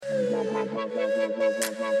Hey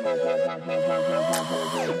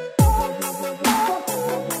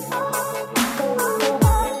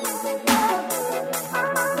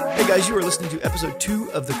guys, you are listening to episode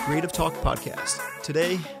 2 of the Creative Talk podcast.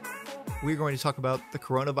 Today, we're going to talk about the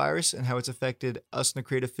coronavirus and how it's affected us in the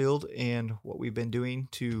creative field and what we've been doing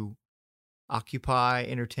to occupy,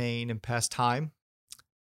 entertain, and pass time.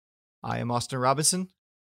 I am Austin Robinson.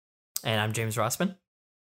 And I'm James Rossman.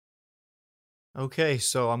 Okay,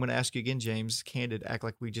 so I'm going to ask you again, James. Candid, act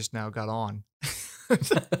like we just now got on.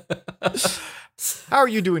 How are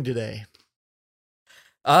you doing today?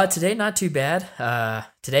 Today, not too bad.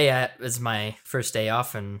 Today is my first day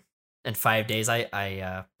off in 5 days.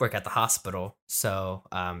 I work at the hospital, so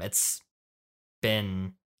it's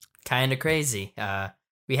been kind of crazy.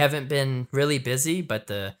 We haven't been really busy, but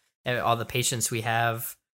all the patients we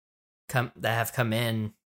have come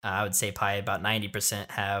in, I would say probably about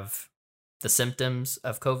 90% have the symptoms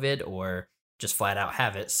of COVID or just flat out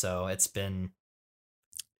have it. So it's been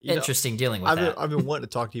interesting dealing with that. I've been wanting to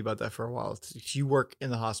talk to you about that for a while. You work in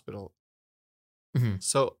the hospital. Mm-hmm.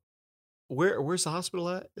 So where's the hospital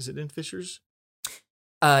at? Is it in Fishers?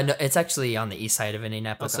 No, it's actually on the east side of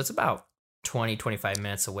Indianapolis. Okay. So it's about 20-25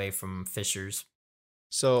 minutes away from Fishers.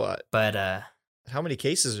 So, but how many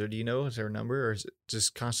cases do you know? Is there a number, or is it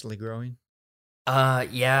just constantly growing?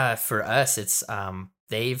 Yeah, for us, it's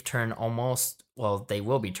they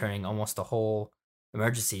will be turning almost the whole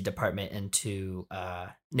emergency department into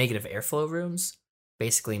negative airflow rooms,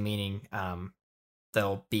 basically meaning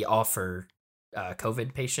they'll be all for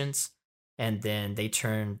COVID patients, and then they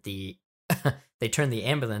turn the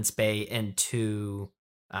ambulance bay into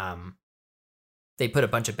they put a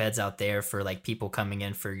bunch of beds out there for like people coming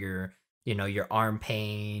in for your arm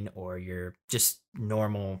pain or your just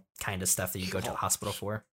normal kind of stuff that you go to the hospital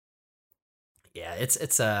for. Yeah, it's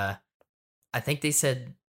I think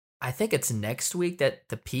it's next week that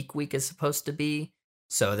the peak week is supposed to be,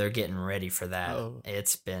 so they're getting ready for that. Oh.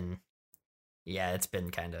 It's been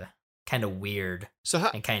kind of weird. So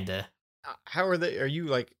how are they? Are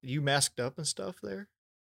you masked up and stuff there?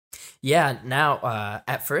 Yeah, now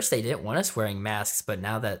at first they didn't want us wearing masks, but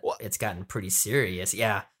now that it's gotten pretty serious,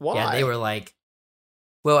 yeah. Why? Yeah, they were like,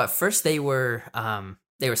 well, at first they were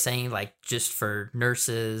saying like just for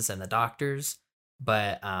nurses and the doctors,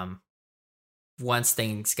 but once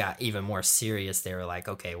things got even more serious, they were like,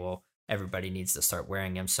 okay, well, everybody needs to start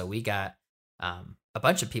wearing them. So we got a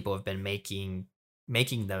bunch of people have been making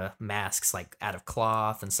the masks like out of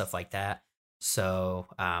cloth and stuff like that. So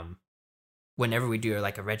whenever we do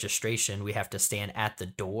like a registration, we have to stand at the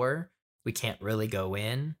door. We can't really go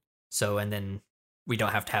in. So, and then we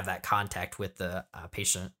don't have to have that contact with the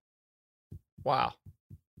patient. Wow.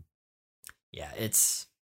 Yeah, it's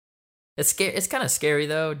scary. It's kind of scary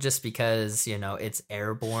though, just because it's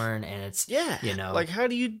airborne and it's like how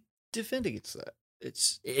do you defend against that?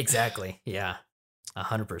 It's exactly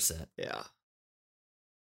 100%. Yeah.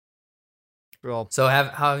 Well, so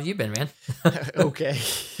how have you been, man? Okay.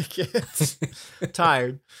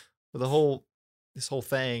 Tired. But this whole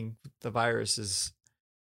thing, the virus is.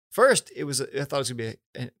 First, I thought it was gonna be.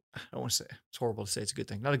 I don't want to say it's horrible to say it's a good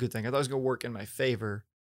thing. Not a good thing. I thought it was gonna work in my favor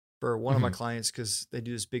for one of my clients because they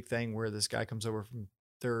do this big thing where this guy comes over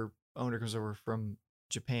their owner comes over from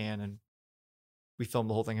Japan and we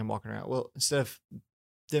filmed the whole thing him walking around. Well, instead of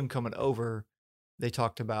them coming over, they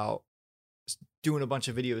talked about doing a bunch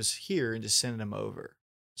of videos here and just sending them over.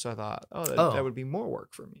 So I thought, that would be more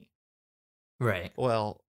work for me. Right.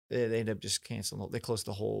 Well, they ended up just canceling. They closed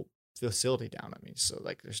the whole facility down. I mean, so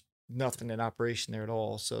like there's nothing in operation there at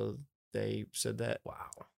all. So they said that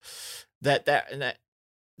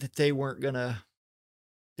that they weren't gonna.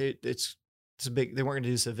 It's a big. They weren't gonna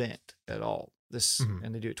do this event at all.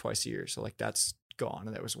 And they do it twice a year. So like that's gone.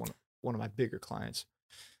 And that was one of my bigger clients.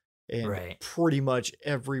 And pretty much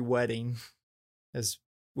every wedding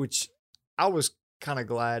which I was kind of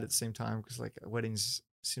glad at the same time because like weddings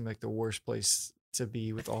seem like the worst place to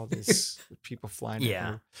be with all this with people flying.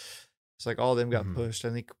 Yeah. It's like all of them got pushed. I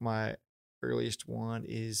think my earliest one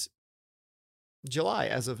is July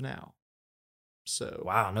as of now. So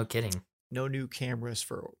wow, no kidding. No new cameras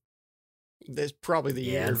for that's probably the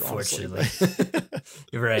year, unfortunately.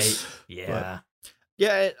 Right. Yeah. But,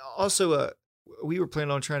 yeah. Also, we were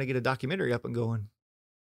planning on trying to get a documentary up and going.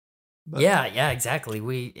 But, yeah,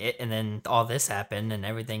 exactly. And then all this happened and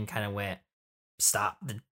everything kind of went stop.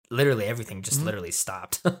 Literally everything just literally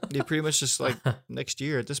stopped. Yeah, pretty much just like next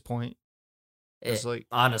year at this point. It's like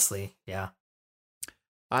honestly, yeah.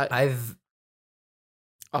 Oh,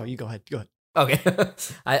 you go ahead. Okay.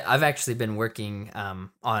 I've actually been working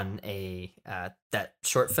on a that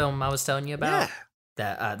short film I was telling you about. Yeah.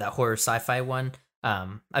 that horror sci-fi one.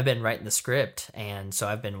 I've been writing the script, and so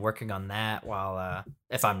I've been working on that while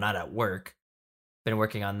if I'm not at work, been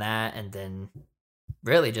working on that, and then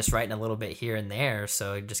really just writing a little bit here and there,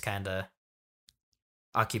 so it just kind of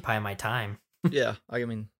occupy my time. Yeah, I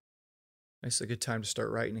mean, it's a good time to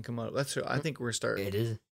start writing and come up. That's what I think we're starting. It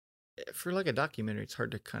is. For like a documentary, it's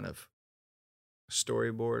hard to kind of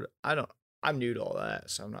storyboard. I'm new to all that,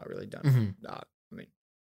 so I'm not really done. Mhm. Not, I mean,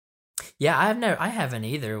 Yeah, I haven't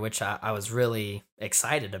either, which I was really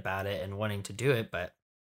excited about it and wanting to do it, but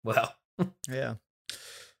well, yeah.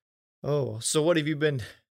 Oh, so what have you been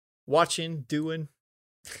watching, doing?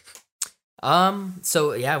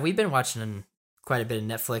 so yeah, we've been watching quite a bit of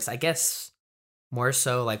Netflix. I guess more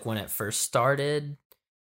so like when it first started,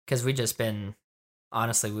 because we just been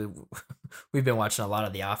honestly we've been watching a lot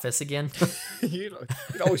of The Office again. You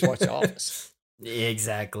can always watch The Office.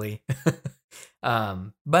 Exactly.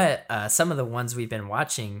 But some of the ones we've been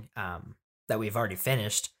watching that we've already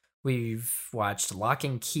finished, we've watched Lock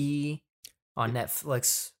and Key on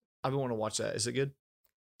Netflix. I've been wanting to watch that. Is it good?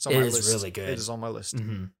 It's on It my is list. really good. It is on my list.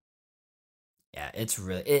 Mm-hmm. Yeah, it's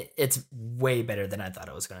really it's way better than I thought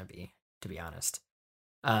it was going to be, to be honest.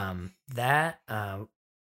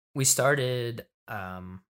 We started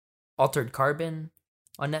Altered Carbon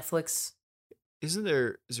on Netflix. Is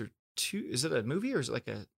there two? Is it a movie or is it like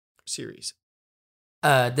a series?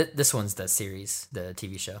 This one's the series, the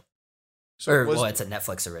TV show. So Well, it's a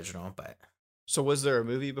Netflix original, but so was there a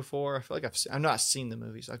movie before? I feel like I've not seen the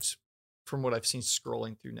movies. From what I've seen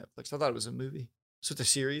scrolling through Netflix, I thought it was a movie. So it's a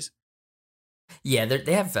series. yeah,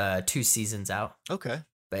 they have 2 seasons out, Okay.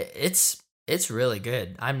 but it's really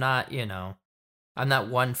good. I'm not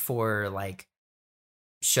one for like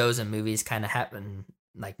shows and movies kind of having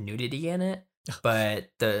like nudity in it,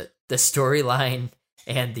 but the storyline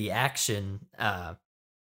and the action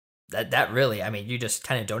that really, I mean, you just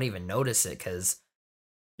kind of don't even notice it because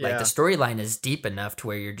like the storyline is deep enough to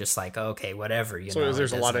where you're just like, okay, whatever, you know. So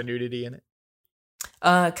there's a lot of nudity in it.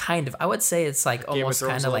 Kind of. I would say it's like almost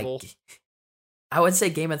kind of like, I would say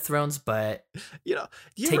Game of Thrones, but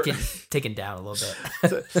taken down a little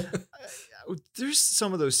bit. There's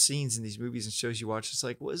some of those scenes in these movies and shows you watch. It's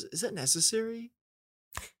like, is that necessary?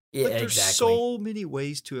 Yeah, like, there's exactly. so many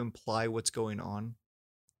ways to imply what's going on,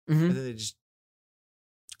 Mm-hmm. and then they just,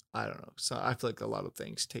 I don't know. So I feel like a lot of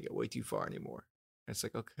things take it way too far anymore. It's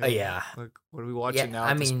like, okay, yeah. like what are we watching now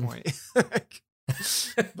at this point?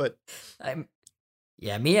 But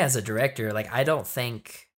me as a director, like I don't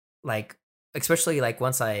think like, especially like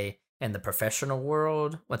once I in the professional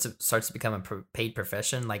world, once it starts to become a paid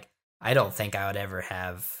profession, like I don't think I would ever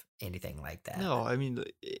have anything like that. No, I mean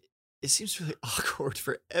it seems really awkward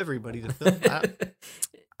for everybody to film.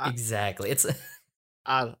 Exactly. It's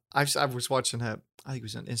I was watching that. I think it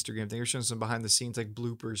was an Instagram thing. They were showing some behind the scenes like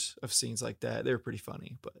bloopers of scenes like that. They were pretty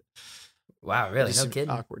funny, but wow, really, no kidding.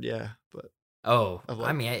 Awkward, yeah. But like,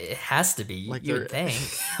 I mean, it has to be. Like you would think,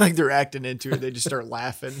 like they're acting into it. They just start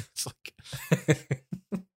laughing. It's like,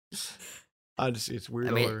 it's weird.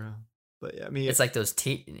 I mean, but yeah, I mean, it's like those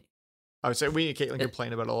I would say we and Caitlin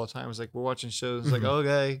complain about it all the time. It's like we're watching shows. It's like,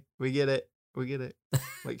 okay, we get it.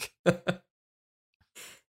 Like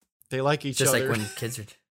they like each other. Just like when kids are,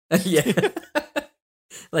 yeah.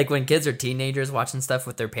 Like when kids are teenagers watching stuff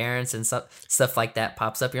with their parents and stuff like that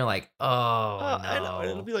pops up, you're like, oh no. I know.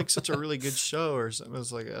 It'll be like such a really good show or something.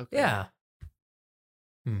 It's like, okay. Yeah.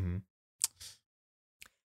 Mm-hmm.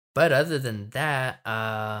 But other than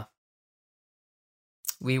that,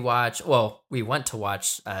 we went to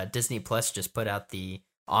watch Disney Plus just put out the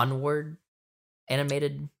Onward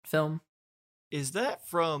animated film. Is it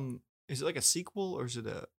like a sequel or is it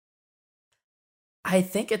I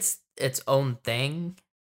think it's its own thing.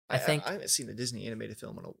 I think I haven't seen the Disney animated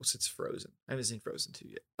film since Frozen. I haven't seen Frozen 2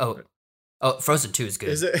 yet. Oh, Frozen 2 is good.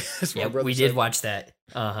 Is it? Yeah, we did watch that.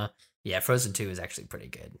 Yeah, Frozen 2 is actually pretty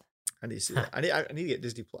good. I need to see that. I need to get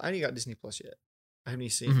Disney Plus. I ain't got Disney Plus yet. I haven't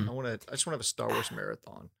seen. Mm-hmm. I just want to have a Star Wars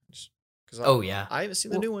marathon. I haven't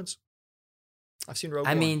seen the new ones. I've seen Rogue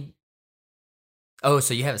One. I mean,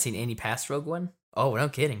 so you haven't seen any past Rogue One? Oh, no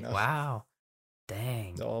kidding. No. Wow.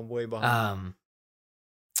 Dang. No, I'm way behind.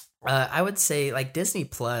 I would say like Disney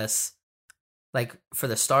Plus, like for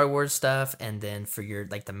the Star Wars stuff, and then for your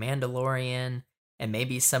like the Mandalorian, and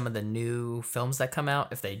maybe some of the new films that come out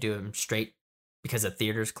if they do them straight because the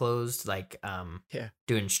theaters closed, like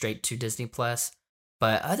doing straight to Disney Plus.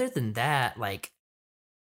 But other than that, like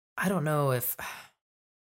I don't know if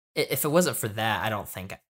it wasn't for that, I don't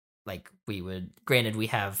think like we would. Granted, we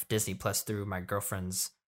have Disney Plus through my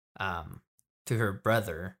girlfriend's through her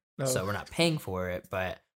brother, so we're not paying for it,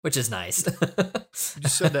 but. Which is nice. You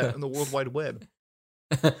just said that on the World Wide Web.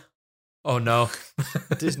 Oh no.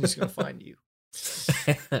 Disney's gonna find you.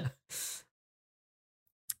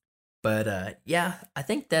 But yeah, I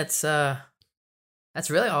think that's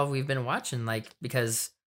really all we've been watching. Like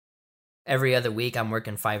because every other week I'm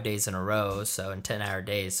working 5 days in a row, so in 10-hour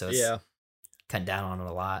days, so it's Yeah. cutting down on it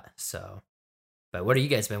a lot. So, but what have you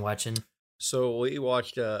guys been watching? So we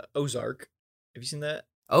watched Ozark. Have you seen that?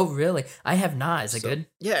 Oh, really? I have not. Is it So, good?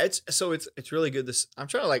 yeah, it's really good. I'm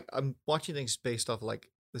trying to I'm watching things based off like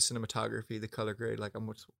the cinematography, the color grade. Like I'm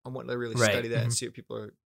wanting to really Right. study that and see what people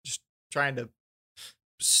are just trying to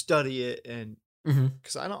study it. And Mm-hmm.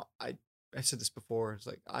 because I said this before, it's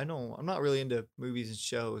like I'm not really into movies and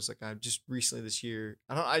shows. Like I just recently this year,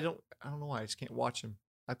 I don't know why I just can't watch them.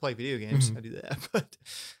 I play video games, Mm-hmm. I do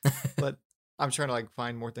that, but I'm trying to like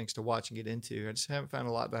find more things to watch and get into. I just haven't found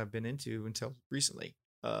a lot that I've been into until recently.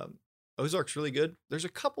 Um, Ozark's really good. There's a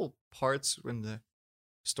couple parts in the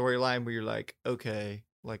storyline where you're like, okay,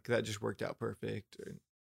 like that just worked out perfect. Or,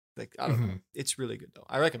 like I don't know. Mm-hmm. It's really good though.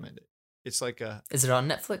 I recommend it. It's like Is it on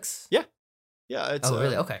Netflix? yeah, it's Oh,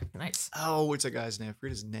 really? Okay, nice. what's that guy's name? I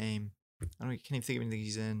forget his name. Can't even think of anything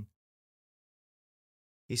he's in.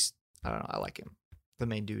 He's I don't know. I like him. The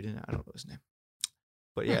main dude in it. I don't know his name.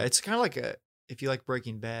 But yeah, it's kind of like if you like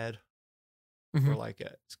Breaking Bad Mm-hmm. or like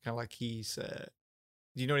it's kind of like he's.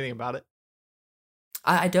 Do you know anything about it?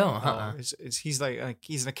 I don't. He's he's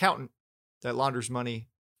an accountant that launders money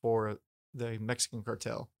for the Mexican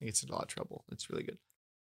cartel. He gets in a lot of trouble. It's really good.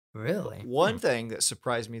 Really? One thing that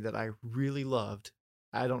surprised me that I really loved,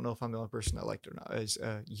 I don't know if I'm the only person that liked it or not, is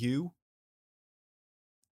You,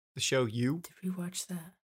 the show You, Did we watch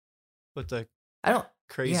that? but the I don't.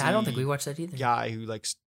 crazy Yeah, I don't think we watched that either. guy who like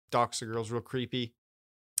stalks the girls real creepy.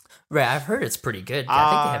 Right, I've heard it's pretty good. I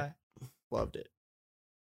think they have. I loved it.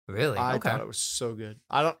 Really? I Okay. thought it was so good.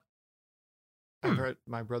 I've heard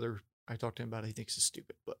my brother, I talked to him about it, he thinks it's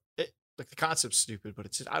stupid, but like the concept's stupid, but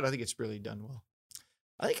I don't think it's really done well.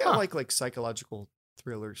 I think I like psychological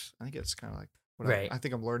thrillers. I think it's kind of like what Right. I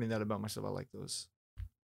think I'm learning that about myself. I like those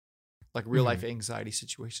like real life anxiety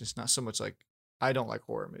situations, not so much like I don't like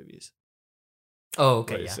horror movies. Oh,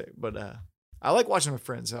 okay, yeah. But I like watching them with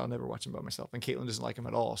friends. I'll never watch them by myself. And Caitlin doesn't like them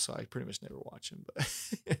at all, so I pretty much never watch them.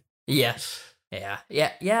 But Yeah.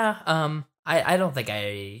 I don't think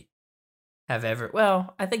I have ever.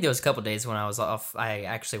 Well, I think there was a couple days when I was off. I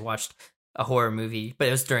actually watched a horror movie, but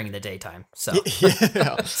it was during the daytime. So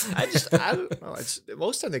yeah, I don't know. Most of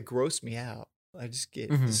the time they gross me out. I just get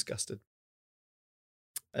disgusted.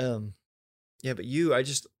 Yeah, but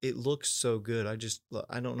it looks so good. I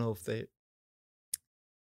don't know if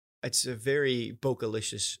it's a very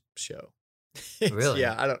Bocalicious show. Really?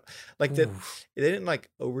 Yeah, I don't like that. Oof. They didn't like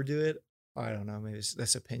overdo it. I don't know. Maybe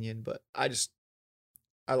that's opinion, but I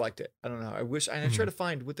liked it. I don't know. I wish I try to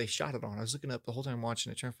find what they shot it on. I was looking up the whole time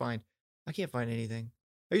watching it, trying to find. I can't find anything.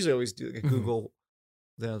 I usually always do like a Google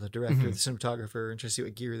the director, the cinematographer, and try to see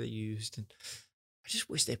what gear they used. And I just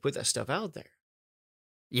wish they put that stuff out there.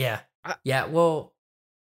 Yeah. Yeah. Well,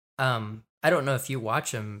 I don't know if you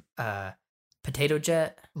watch him. Potato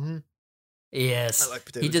Jet. Mm-hmm. Yes. I like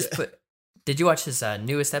Potato He just Jet. Did you watch his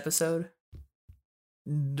newest episode?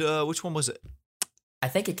 Which one was it? I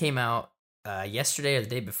think it came out yesterday or the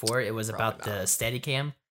day before. It was about the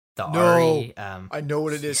Steadicam. The No, Ari. I know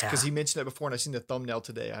what it is because he mentioned it before, and I seen the thumbnail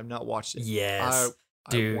today. I've not watched it. Yes,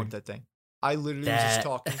 I want that thing. I literally was just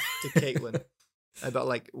talking to Caitlin about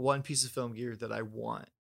like one piece of film gear that I want,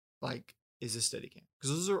 like is a Steadicam because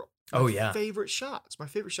those are my favorite shots. My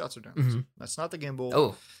favorite shots are done. That's not the gimbal.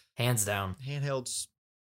 Oh, hands down. Handhelds,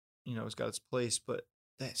 it's got its place, but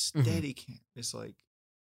that Steadicam is like,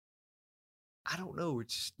 I don't know.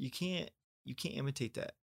 It's you can't imitate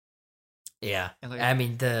that. Yeah, and like, I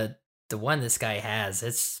mean the one this guy has,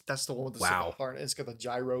 that's the one with the harness. It's got the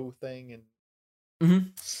gyro thing and.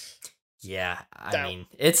 Yeah, I mean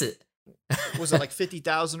it's was it like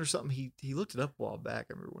 50,000 or something? He looked it up a while back.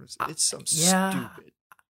 I remember when it's something stupid.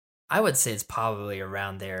 I would say it's probably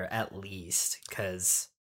around there at least because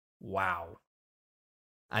wow.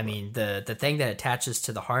 I mean the thing that attaches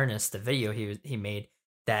to the harness, the video he made,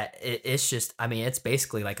 that it's just, I mean, it's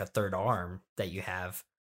basically like a third arm that you have,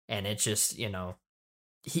 and it's just,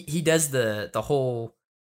 he does the whole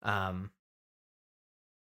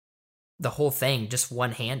thing just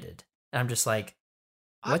one-handed, and I'm just like,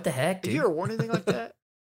 what the heck, dude? Have you ever worn anything like that?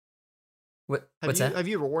 What's that? Have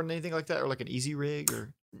you ever worn anything like that, or like an easy rig,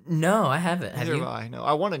 or? No, I haven't. Have you? I know.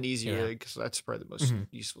 I want an easy rig because that's probably the most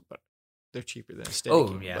useful, but they're cheaper than a Steadicam.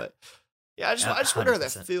 Oh yeah. But yeah, I just wonder how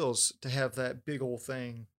that feels to have that big old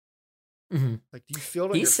thing. Like, do you feel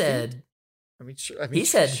it on your feet? I mean, sure. He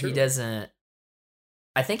said he doesn't.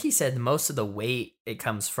 I think he said most of the weight it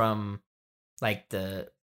comes from like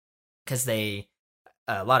because they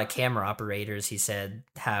a lot of camera operators he said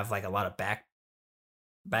have like a lot of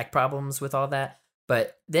back problems with all that.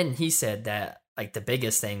 But then he said that like the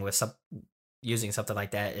biggest thing with using something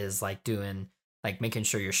like that is like doing like making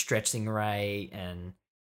sure you're stretching right and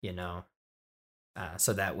you know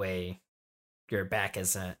so that way your back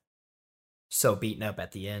isn't so beaten up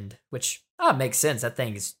at the end, which makes sense. That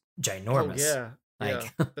thing is Oh ginormous. yeah, yeah.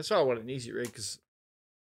 Like That's why I want an easy rig because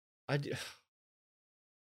I, d-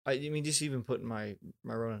 I mean, just even putting my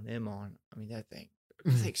Ronin M on. I mean, that thing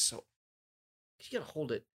takes so you gotta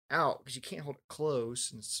hold it out because you can't hold it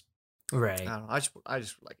close. And it's I right. don't know. I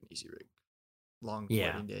just like an easy rig. Long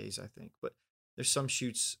Yeah. wedding days, I think. But there's some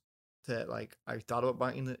shoots that like I thought about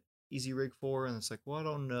buying the easy rig for, and it's like, well, I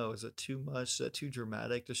don't know. Is it too much? Is that too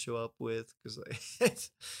dramatic to show up with? Because like, it's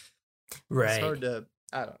Right. hard to.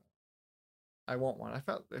 I don't know. I want one. I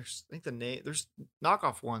found I think there's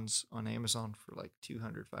knockoff ones on Amazon for like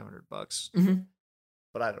 200, $500, Mhm.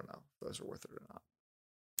 but I don't know if those are worth it or not.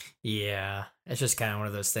 Yeah. It's just kind of one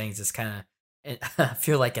of those things. It's kind of I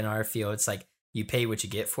feel like in our field it's like you pay what you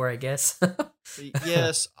get for, I guess.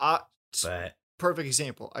 Yes, But perfect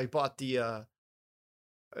example. I bought the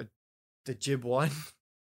Jib one,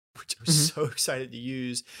 which I was Mhm. so excited to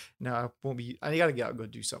use. Now I won't be. I gotta get out and go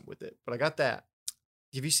do something with it. But I got that.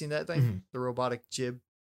 Have you seen that thing? Mhm. The robotic jib.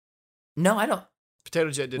 No, I don't.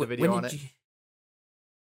 Potato Jet did a When video on did it. you?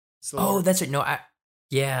 It's a Oh, little. that's right. No,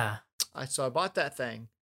 yeah. So I bought that thing,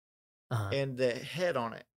 Uh-huh. and the head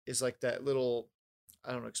on it is like that little.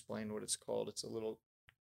 I don't explain what it's called. It's a little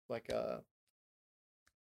like a.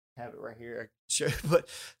 Have it right here. I show, but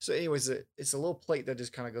so anyways, it's a little plate that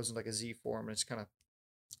just kind of goes in like a Z form, and it's kind of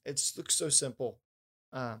it looks so simple.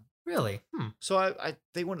 Um, Really? Hmm. So I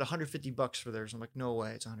they wanted $150 for theirs. I'm like, no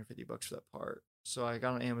way, it's $150 for that part. So I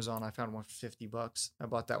got on Amazon. I found one for $50. I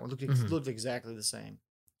bought that one. Mhm. Looked exactly the same,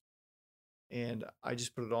 and I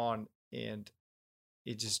just put it on, and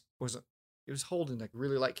it just wasn't. It was holding like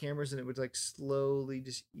really light cameras, and it would like slowly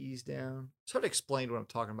just ease down. It's hard to explain what I'm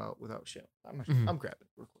talking about without showing. Mhm. I'm grabbing it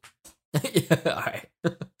real quick. Yeah, all right.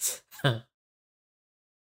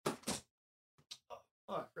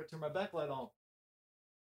 Oh, I forgot to turn my backlight on.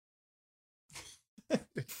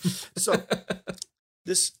 So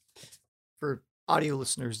this for audio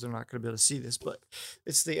listeners, they're not going to be able to see this, but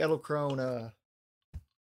it's the Edelkrone.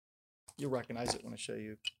 You'll recognize it when I show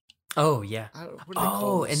you. Oh, yeah. What do they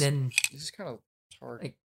call Oh, and this? then This is kind of hard.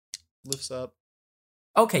 like Lifts up.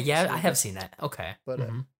 okay, It's yeah, a I little have bit. seen that. Okay. But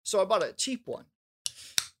Mhm. so I bought a cheap one,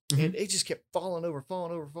 and Mhm. it just kept falling over, and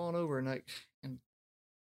so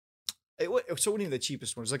it wasn't even the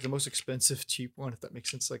cheapest one. It was like the most expensive cheap one, if that makes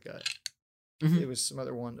sense. Like it Mhm. was some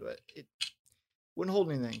other one, but it wouldn't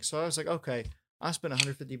hold anything. So I was like, okay, I spent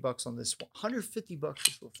 $150 on this one. $150 for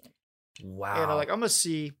this little thing. And I'm like, Wow. I'm gonna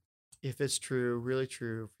see if it's true, really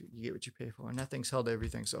true. If you get what you pay for, and that thing's held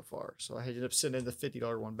everything so far. So I ended up sending the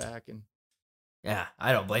 $50 one back, and Yeah,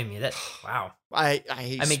 I don't blame you. That wow. I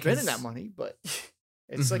hate I mean, spending that cuz money, but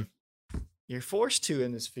it's like Mhm. you're forced to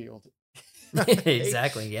in this field. they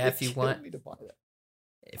Exactly. Yeah, they killed me to buy that.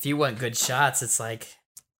 if you want good shots, it's like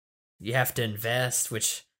you have to invest,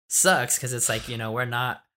 which sucks cuz it's like, we're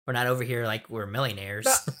not over here like we're That millionaires.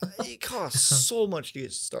 it costs so much to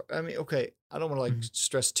get started. I mean, okay, I don't want to like Mhm.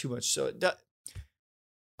 stress too much. So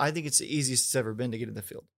I think it's the easiest it's ever been to get in the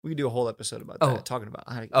field. We can do a whole episode about that, Oh. talking about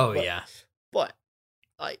how to get, Oh, yeah. but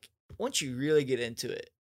like once you really get into it,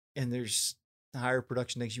 and there's higher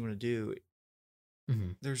production things you want to do,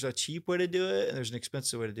 Mhm. there's a cheap way to do it, and there's an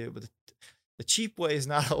expensive way to do it. But the cheap way is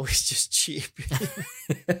not always just cheap.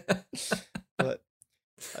 But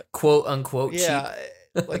Quote unquote cheap. yeah,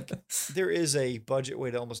 like there is a budget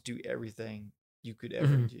way to almost do everything you could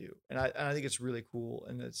ever Mhm. do, and I think it's really cool.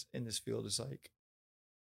 And it's in this field is like,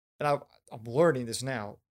 and I'm learning this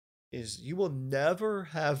now, is you will never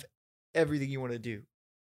have everything you want to do,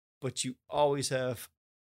 but you always have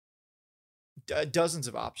dozens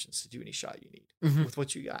of options to do any shot you need Mhm. with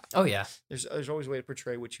what you got. Oh, yeah. There's always a way to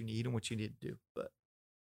portray what you need and what you need to do. But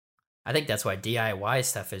I think that's why DIY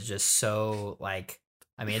stuff is just so like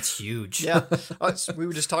I mean, it's huge. yeah, we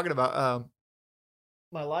were just talking about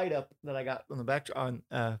my light up that I got on the back on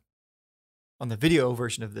the video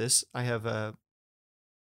version of this. I have a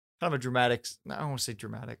kind of a dramatic. I don't want to say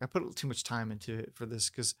dramatic. I put too much time into it for this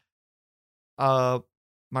because uh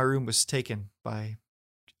my room was taken by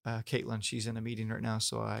Caitlin. She's in a meeting right now,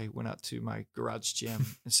 so I went out to my garage gym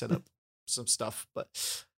and set up some stuff.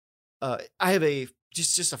 But I have a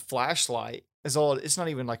just a flashlight. Is all. It's not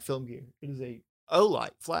even like film gear. It is a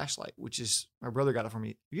Olight flashlight, which is my brother got it for me.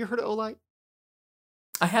 Have you heard of Olight?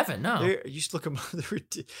 I haven't. No. You should look them up.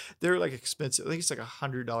 They're like expensive. I think it's like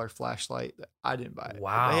 $100 flashlight. That I didn't buy it.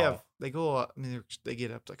 Wow. They go up. I mean, they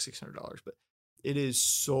get up to like $600, but it is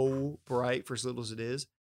so bright for as little as it is.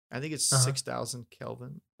 I think it's 6,000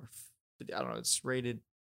 Kelvin. I don't know. It's rated.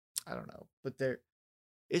 I don't know, but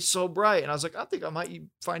it's so bright, and I was like, I think I might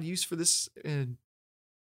find use for this in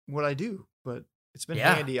what I do. But it's been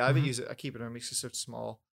handy. I haven't used it. I keep it on me because it's so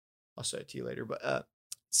small. I'll show it to you later. But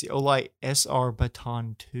it's the Olight SR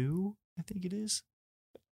Baton 2, I think it is.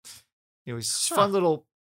 It was a fun little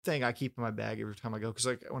thing I keep in my bag every time I go. Because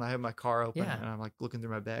like when I have my car open and I'm like looking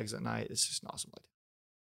through my bags at night, it's just an awesome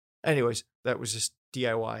idea. Anyways, that was just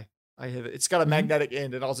DIY. I have it. It's got a magnetic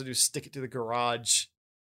end, and all I do is stick it to the garage.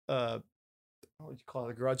 What would you call it?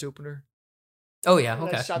 The garage opener. Oh yeah, and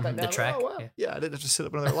okay. I shot that down. The track. Oh, wow. Yeah, I didn't have to set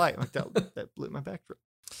up another light. Like that lit my backdrop.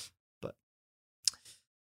 But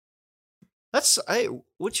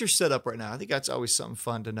what's your setup right now? I think that's always something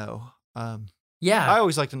fun to know. I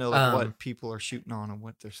always like to know like what people are shooting on and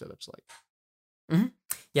what their setup's like.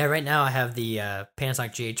 Yeah, right now I have the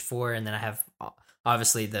Panasonic GH4, and then I have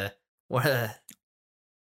obviously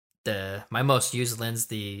my most used lens,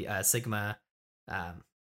 the Sigma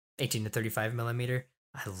 18 to 35 millimeter.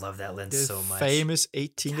 I love that lens so much. Famous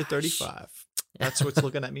 18 to 35. That's what's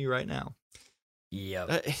looking at me right now.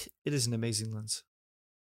 Yep. It is an amazing lens.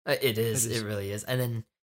 It is. It really is. And then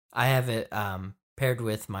I have it paired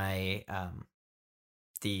with my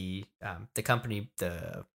the company,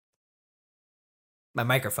 my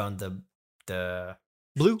microphone, the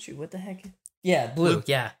blue. What the heck? Yeah, blue.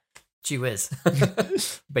 Yeah. Gee whiz.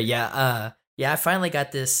 But yeah, I finally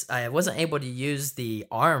got this. I wasn't able to use the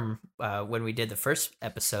arm when we did the first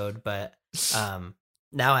episode, but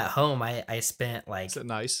now at home I spent like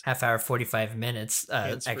half hour, 45 minutes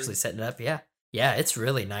actually setting it up. Yeah, it's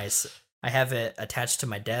really nice. I have it attached to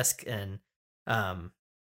my desk and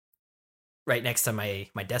right next to my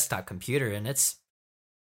desktop computer, and it's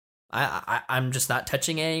I'm just not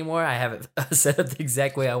touching it anymore. I have it set up the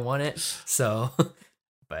exact way I want it. So,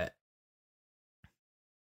 but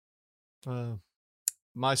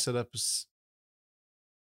my setup is,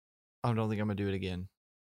 I don't think I'm gonna do it again.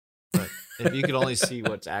 But if you could only see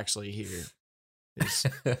what's actually here,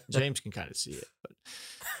 James can kind of see it. But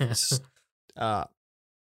it's,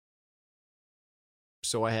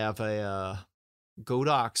 so I have a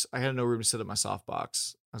Godox. I had no room to set up my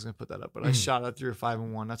softbox. I was gonna put that up, but I shot it through a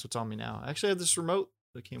 5-in-1. That's what's on me now. I actually have this remote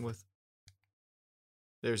that came with.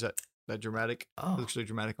 There's that dramatic. It looks really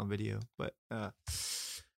dramatic on video, but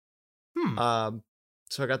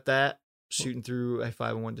so I got that shooting through a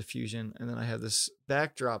 5-in-1 diffusion, and then I have this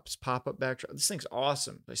backdrop, this pop-up backdrop. This thing's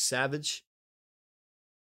awesome. By Savage.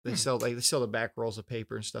 They sell the back rolls of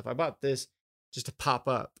paper and stuff. I bought this just to pop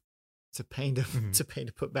up. It's a pain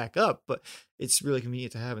to put back up, but it's really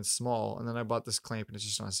convenient to have and small. And then I bought this clamp, and it's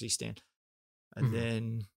just on a C-stand. And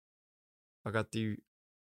then I got the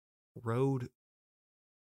Rode.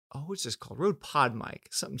 Oh, what's this called? Rode Pod Mic.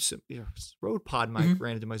 Rode Pod Mic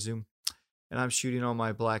ran into my Zoom, and I'm shooting on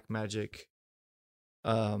my Blackmagic,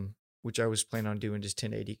 which I was planning on doing just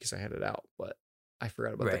 1080 because I had it out, but I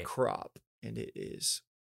forgot about the crop, and it's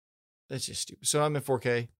just stupid. So I'm in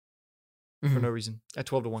 4K. For no reason. At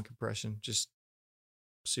 12:1 compression, just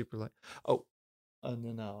super light. Oh, and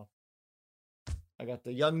then I got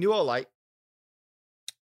the Young Nuo light.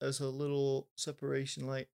 As a little separation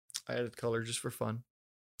light. I added color just for fun.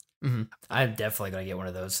 I'm definitely gonna get one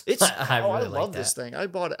of those. I really love this thing. I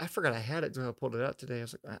bought it. I forgot I had it until I pulled it out today. I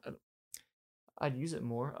was like, I'd use it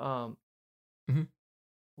more. I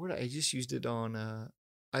just used it on.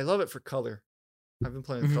 I love it for color. I've been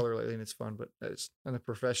playing with color lately, and it's fun. But it's in the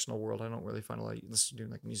professional world, I don't really find a lot unless you're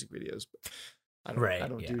doing like music videos. But I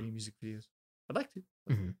don't do any music videos. I'd like to,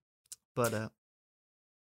 but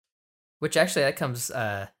which actually that comes.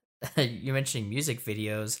 You mentioning music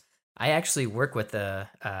videos. I actually work with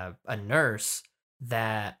a nurse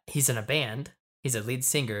that he's in a band. He's a lead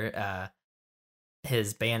singer.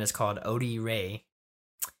 His band is called Odie Ray,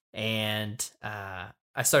 and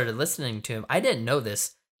I started listening to him. I didn't know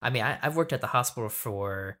this. I mean, I've worked at the hospital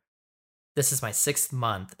this is my 6th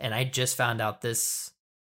month, and I just found out this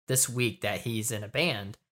week that he's in a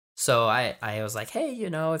band. So I was like, hey,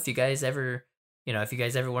 if you guys ever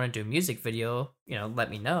want to do a music video, let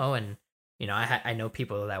me know. And, I know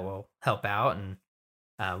people that will help out,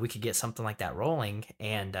 and we could get something like that rolling.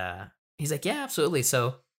 And he's like, yeah, absolutely.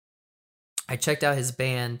 So I checked out his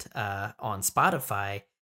band on Spotify,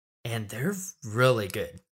 and they're really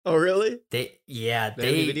good. Oh, really?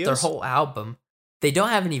 Their whole album. They don't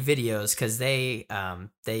have any videos because they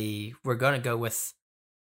were gonna go with.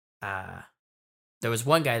 There was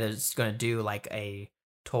one guy that's gonna do like a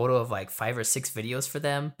total of like 5 or 6 videos for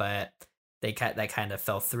them, but that kind of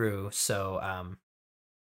fell through. So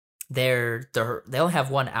they only have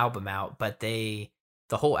one album out, but the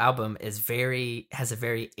whole album has a very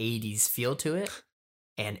 80s feel to it,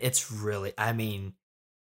 and it's really, I mean,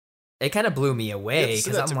 it kind of blew me away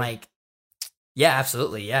because I'm like, yeah,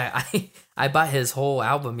 absolutely, yeah. I bought his whole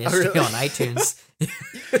album yesterday on iTunes.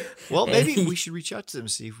 Well, maybe we should reach out to them,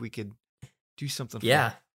 see if we could do something.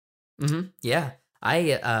 Yeah, yeah.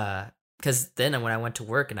 Because then when I went to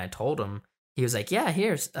work and I told him, he was like, "Yeah,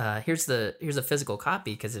 here's a physical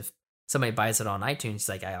copy. Because if somebody buys it on iTunes,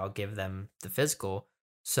 like I'll give them the physical."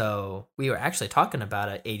 So we were actually talking about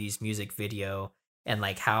an '80s music video and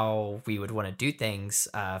like how we would want to do things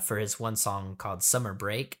for his one song called "Summer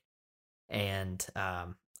Break," and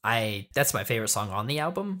that's my favorite song on the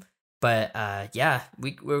album. But yeah,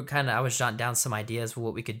 we were I was jotting down some ideas for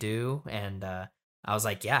what we could do, and I was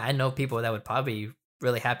like, yeah, I know people that would probably be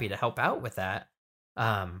really happy to help out with that.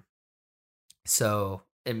 So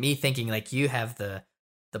and me thinking like you have the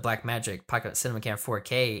Blackmagic Pocket Cinema Cam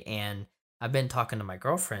 4K, and I've been talking to my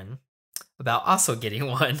girlfriend about also getting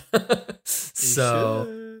one.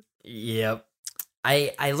 So yep,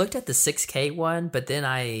 I looked at the 6K one, but then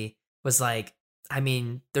I was like, I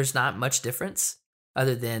mean, there's not much difference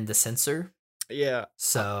other than the sensor. Yeah.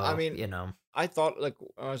 So I mean, you know, I thought like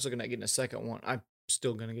I was looking at getting a second one. I'm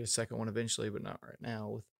still gonna get a second one eventually, but not right now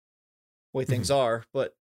with the way things are.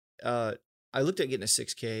 But I looked at getting a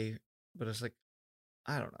 6K, but I was like,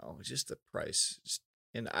 I don't know, it's just the price.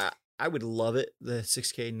 And I would love it, the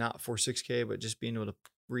 6K, not for 6K, but just being able to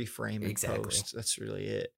reframe and post. That's really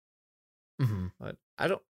it. But I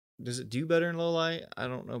don't. Does it do better in low light? I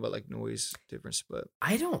don't know about like noise difference, but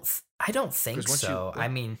I don't think so. I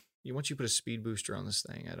mean, once you put a speed booster on this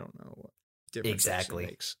thing, I don't know what difference it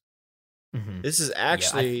makes. This is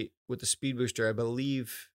actually with the speed booster. I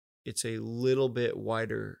believe it's a little bit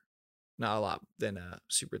wider, not a lot, than a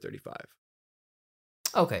Super 35.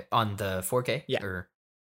 Okay, on the 4K, or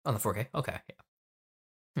on the 4K. Okay,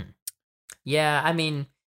 yeah. Yeah, I mean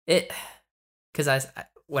it, because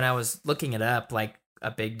when I was looking it up, like a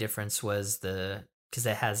big difference was because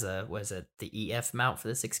it has the EF mount for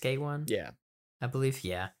the 6K one? Yeah, I believe,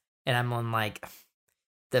 yeah. And I'm on like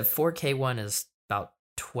the 4K one is about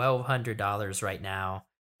 $1,200 right now,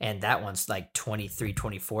 and that one's like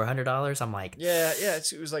 $2,400. I'm like, yeah.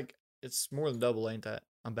 It was like it's more than double, ain't that?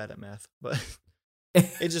 I'm bad at math, but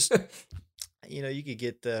it just you could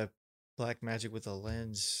get the Blackmagic with a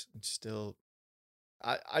lens and still.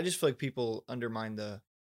 I just feel like people undermine the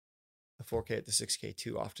 4K at the 6K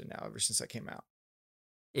too often now, ever since that came out.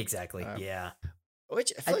 Exactly. Yeah.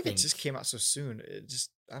 Which I feel like it just came out so soon. It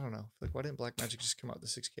just, I don't know. Like, why didn't Blackmagic just come out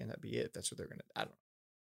with the 6K and that'd be it? That's what they're gonna. I don't know.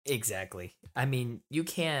 Exactly. I mean, you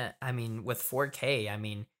can't. I mean, with 4K, I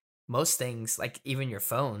mean, most things like even your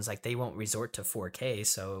phones, like they won't resort to 4K.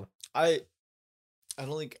 So I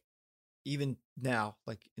don't think even now,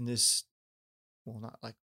 like in this, well, not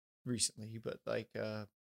like recently, but like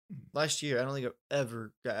last year, I don't think I've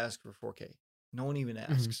ever got asked for 4K. No one even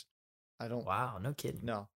asks. I don't. Wow, no kidding.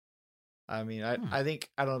 No. I mean, I think,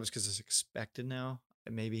 I don't know if it's because it's expected now.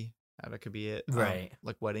 Maybe that could be it. Right.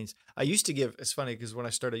 Like weddings. I used to give, it's funny because when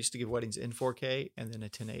I started, I used to give weddings in 4K and then a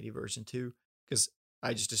 1080 version too. Because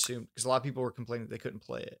I just assumed, because a lot of people were complaining that they couldn't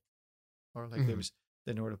play it. Or like they didn't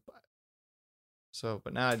know where to buy it. So,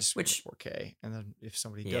 but now I just 4K. And then if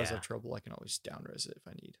somebody does have trouble, I can always down-res it if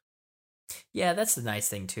I need. Yeah, that's the nice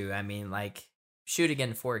thing too. I mean, like shooting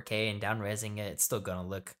in 4K and down-resing it, it's still going to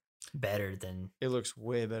look better than. It looks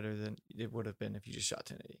way better than it would have been if you just shot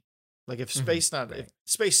 1080. Like if space if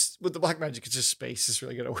space with the Blackmagic, it's just space is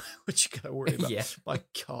really gonna what you gotta worry about. Yeah. My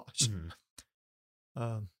gosh.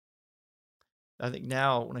 I think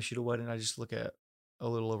now when I shoot a wedding, I just look at a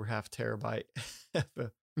little over half terabyte.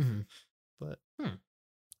 But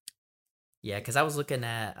yeah, because I was looking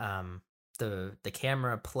at the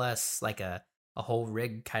camera plus like a whole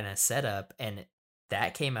rig kind of setup, and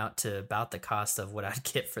that came out to about the cost of what I'd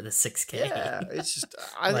get for the 6K. Yeah, it's just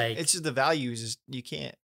I think it's just the value is just you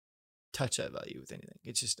can't touch that value with anything.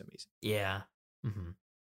 It's just amazing. Yeah.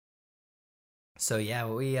 So yeah,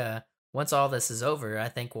 we once all this is over, I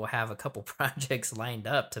think we'll have a couple projects lined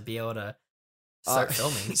up to be able to start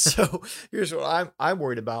filming. So here's what I'm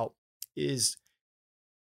worried about is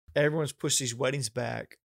everyone's pushed these weddings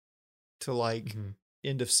back to like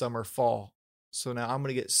end of summer, fall. So now I'm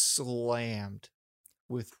gonna get slammed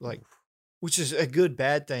with like, which is a good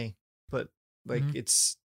bad thing, but like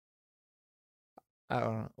it's, I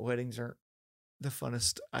don't know. Weddings aren't the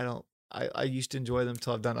funnest. I used to enjoy them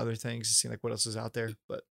until I've done other things to see like what else is out there.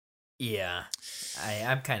 But yeah,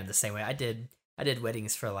 I'm kind of the same way. I did I did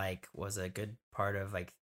weddings for like was a good part of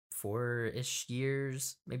like 4-ish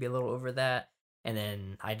years, maybe a little over that, and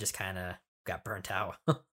then I just kind of got burnt out.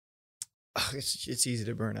 It's easy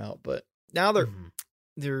to burn out, but now Mhm,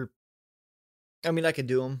 they're. I mean, I could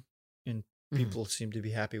do them, and mhm. people seem to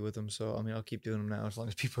be happy with them. So I mean, I'll keep doing them now as long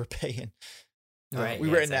as people are paying. Right, We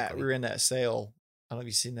yeah, were in that. We exactly. were in that sale. I don't know if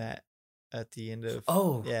you've seen that at the end of.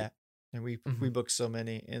 Oh, Yeah, and we mhm. booked so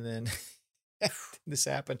many, and then this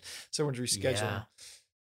happened. Someone's rescheduling. Yeah.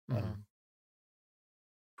 Mhm. Um,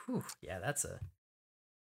 Whew, yeah, that's a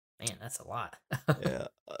man, that's a lot. yeah,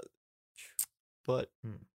 but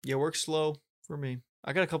Hmm. yeah, work's slow for me.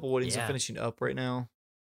 I got a couple weddings I'm Yeah. finishing up right now,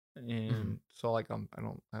 Mhm. and so like I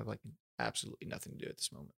don't have like absolutely nothing to do at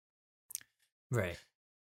this moment. Right.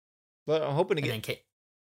 But I'm hoping to And get. then Kate.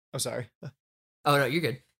 I'm sorry. Oh no, you're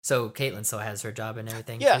good. So Caitlin still has her job and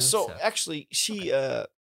everything Yeah. too. So So actually, okay.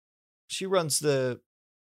 she runs the.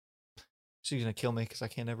 She's gonna kill me because I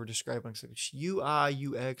can't ever describe it. It's UI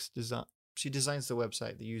UX design. She designs the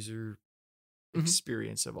website, the user Mhm.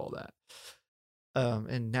 experience of all that.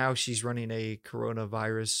 And now she's running a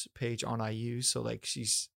coronavirus page on IU, so like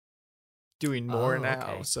she's doing more Oh,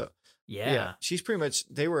 now. okay. So yeah, Yeah. she's pretty much.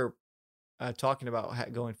 They were talking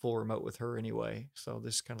about going full remote with her anyway. So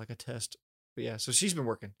this is kind of like a test. But yeah, so she's been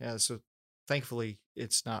working. Yeah, so thankfully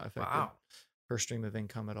it's not affected Wow. her stream of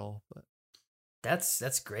income at all. But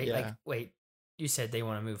That's great. yeah, Like, wait, you said they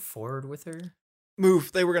want to move forward with her?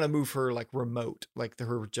 they were gonna move her like remote, like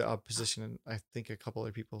her job position, and I think a couple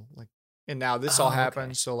other people like. And now this all Oh, okay.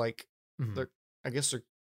 happened, so like Mhm. they're. I guess they're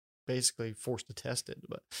basically forced to test it,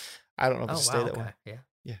 but I don't know if Oh, it'll stay wow. that way. Okay. Yeah.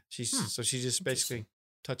 Yeah, Hmm. she just Interesting. basically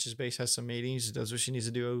touches base, has some meetings, does what she needs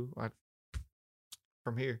to do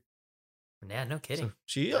from here. Yeah. No So kidding.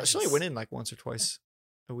 she only went Nice. in like once or twice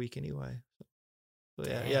a week anyway. So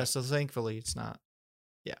yeah. Dang. So thankfully it's not.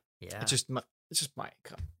 Yeah, it's Yeah. just my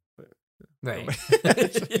income. But, Right.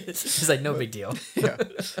 nobody- It's like no but, big deal. yeah.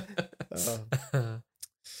 Uh,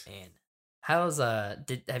 Man, how's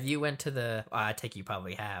did have you went to the? I take you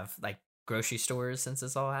probably have like grocery stores since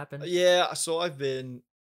this all happened. yeah. So I've been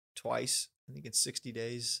twice. I think it's 60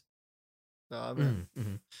 days. I've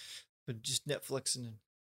Mm-hmm. been just Netflixing and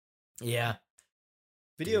Yeah,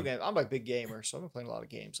 video dude. games. I'm a big gamer, so I've been playing a lot of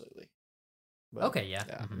games lately. But Okay, yeah.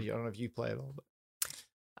 yeah, I Hmm. mean, I don't know if you play at all, but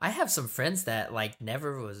I have some friends that like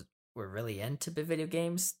never were really into video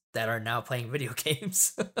games that are now playing video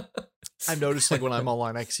games. I've noticed like when I'm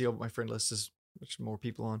online, I can see my friend list is much more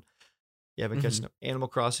people on. Yeah, I've been Hmm. catching up. Animal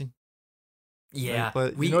Crossing. Right? Yeah,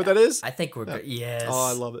 But you know we. what that is? I think we're Yeah. good. Oh, I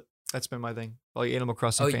Yes. love it. That's been my thing. All you Animal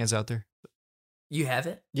Crossing Oh, fans out there. you have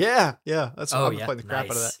it? Yeah. That's Oh I've been yeah, playing the crap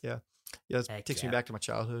out of that. nice. Yeah. It Heck takes me yeah. back to my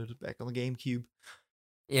childhood, back on the GameCube.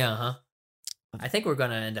 Yeah, huh. I think we're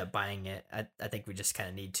gonna end up buying it. I think we just kind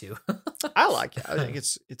of need to. I like it. I think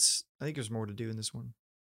it's. I think there's more to do in this one,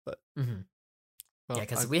 but Hmm. Yeah, well,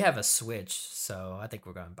 because I we have a Switch, so I think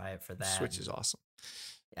we're gonna buy it for that. Switch is And awesome.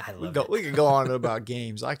 I We can love go. it. We can go on about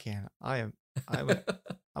games. I can't. I'm a.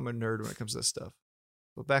 I'm a nerd when it comes to this stuff.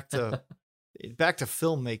 But back to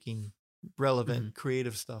filmmaking, relevant, Mhm,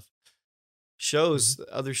 creative stuff. mhm.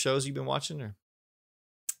 Other shows you've been watching, or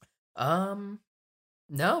Um,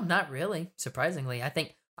 no, not really. Surprisingly, I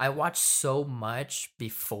think I watched so much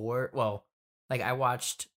before. Well, like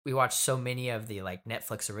we watched so many of the like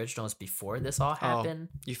Netflix originals before this all oh, happened.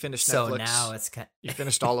 you finished So now Netflix? it's kind. You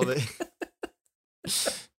finished all of it?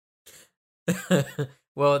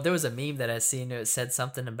 Well, there was a meme that I seen that said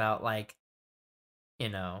something about like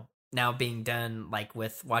now being done like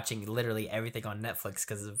with watching literally everything on Netflix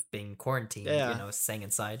because of being quarantined, Yeah, staying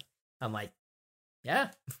inside. I'm like,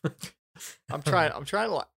 yeah. I'm trying. I'm trying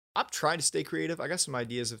to. I'm trying to stay creative. I got some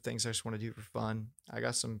ideas of things I just want to do for fun. I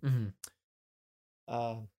got some. Mhm.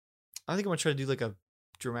 Uh, I think I'm gonna try to do like a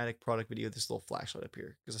dramatic product video with this little flashlight up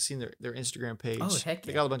here because I've seen their Instagram Oh, page. heck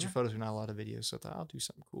They yeah. got a bunch of Yeah. photos, but not a lot of videos. So I thought I'll do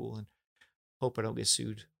something cool and hope I don't get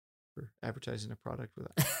sued for advertising a product with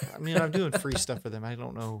that. I mean, I'm doing free stuff for them. I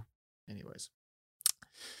don't know. Anyways,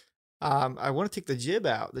 I want to take the jib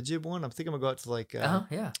out. The jib one. I'm thinking I'm gonna go out to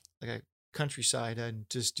Yeah. like a countryside and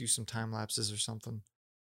just do some time lapses or something.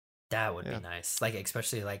 That would be Yeah, nice. Like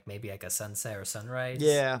especially like maybe like a sunset or sunrise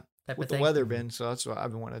yeah. type With of the thing. weather Hmm. been, so that's what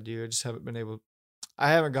I've been wanting to do. I just haven't been able. I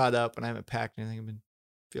haven't got up and I haven't packed anything. I've been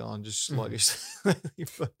feeling just Hmm. sluggish lately,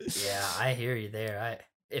 but Yeah, I hear you there. I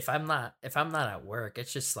if I'm not at work,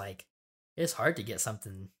 it's just like it's hard to get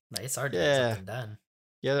something. Like it's hard to get yeah, something done.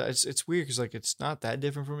 yeah. It's weird because like it's not that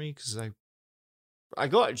different for me because I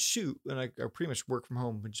go out and shoot and I pretty much work from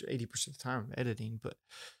home, which 80% of the time I'm editing, but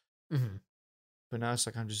Hmm. now it's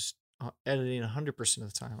like editing 100%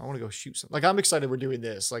 of the time. I want to go shoot something. Like I'm excited we're doing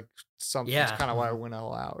this. Like something. That's Yeah. kind of why I went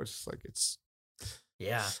all out. It's like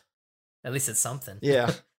Yeah. At least it's something.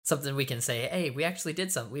 Yeah. Something we can say, hey, we actually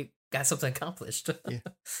did something. We got something accomplished. Yeah.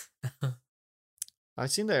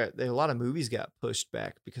 I've seen that a lot of movies got pushed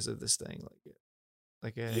back because of this thing.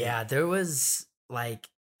 Yeah, there was like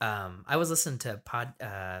I was listening to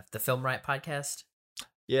the Film Right podcast.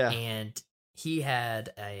 Yeah. And he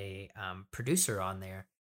had a producer on there,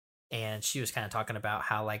 and she was kind of talking about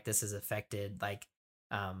how like this has affected like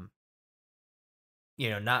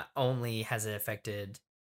not only has it affected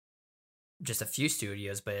just a few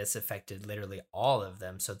studios, but it's affected literally all of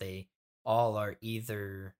them. So they all are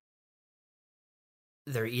either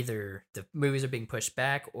the movies are being pushed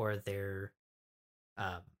back, or they're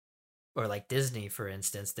or like Disney, for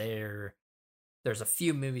instance, there's a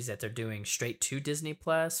few movies that they're doing straight to Disney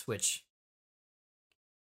Plus, which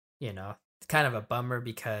it's kind of a bummer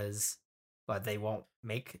because they won't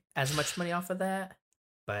make as much money off of that.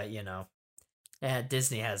 But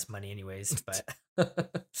Disney has money anyways. But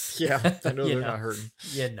yeah, I know they're not hurting.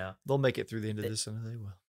 They'll make it through the end of this, and they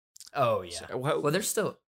will. Oh yeah. So, well, they're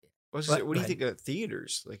still. What do you think of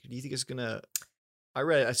theaters? Like, do you think it's gonna?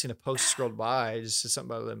 I seen a post scrolled by. It just said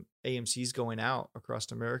something about the AMC's going out across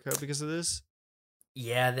America because of this.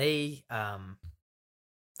 Yeah, they're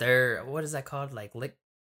what is that called? Like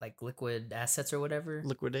liquid assets or whatever.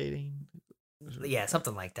 Liquidating. Yeah,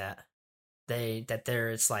 something like that.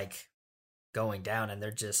 It's like going down, and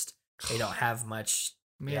they don't have much.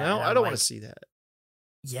 Man, I don't want to see that.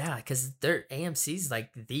 Yeah, because their AMC's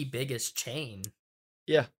like the biggest chain.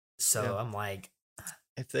 Yeah. So I'm like,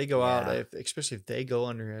 if they go out, especially if they go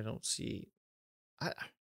under, I don't see. I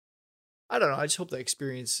don't know. I just hope the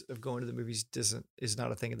experience of going to the movies is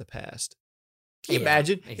not a thing in the past. Can you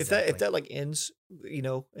imagine exactly. if that like ends,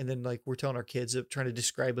 and then like we're telling our kids of trying to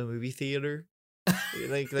describe a movie theater,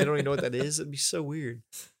 like they don't even know what that is. It'd be so weird.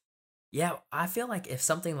 Yeah, I feel like if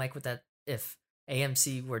something like with that, if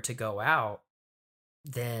AMC were to go out,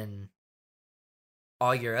 then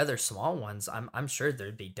all your other small ones, I'm sure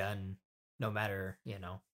they'd be done no matter,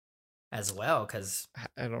 as well. Because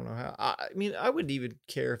I don't know how. I mean, I wouldn't even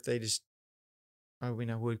care if they just. I mean,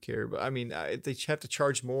 I would care, but I mean, if they have to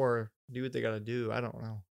charge more, do what they got to do. I don't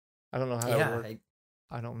know. I don't know how it works.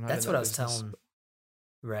 I don't know. That's what I was telling.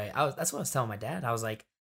 Right. That's what I was telling my dad. I was like,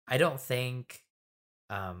 I don't think,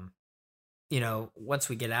 once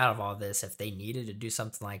we get out of all this, if they needed to do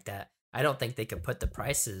something like that, I don't think they could put the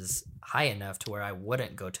prices high enough to where I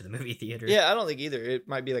wouldn't go to the movie theater. Yeah, I don't think either. It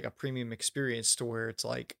might be like a premium experience to where it's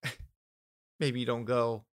like, maybe you don't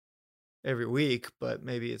go every week, but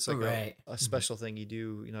maybe it's like a special thing you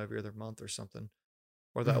do, every other month or something.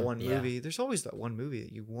 Or that one movie. There's always that one movie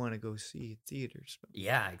that you want to go see in theaters.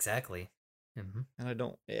 Yeah, exactly. And I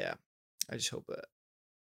just hope that.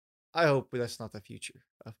 I hope that's not the future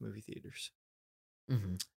of movie theaters.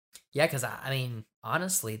 Mm-hmm. Yeah, because I mean,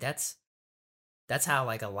 honestly, that's how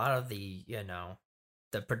like a lot of the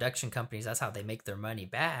the production companies, that's how they make their money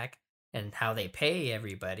back and how they pay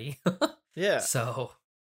everybody. Yeah. So,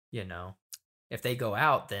 if they go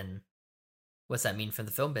out, then what's that mean for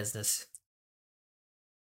the film business?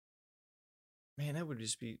 Man, that would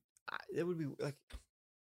just be. It would be like.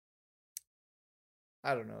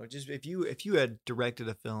 I don't know. Just if you had directed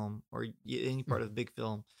a film or any part of a big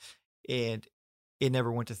film, and it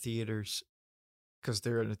never went to theaters because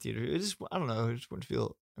they're in a theater, I don't know. I just wouldn't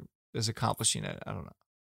feel as accomplishing it. I don't know.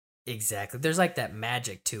 Exactly. There's like that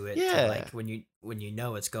magic to it. Yeah. Like when you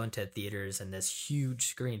know it's going to theaters and this huge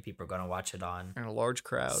screen people are going to watch it on. And a large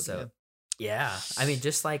crowd. So, yeah. I mean,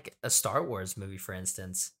 just like a Star Wars movie, for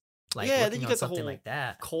instance. Like then you got something the whole like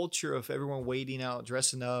that. culture of everyone waiting out,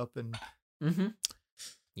 dressing up, and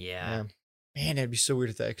yeah. Man, it'd be so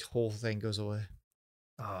weird if that whole thing goes away.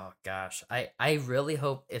 Oh gosh, I really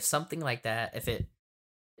hope if something like that,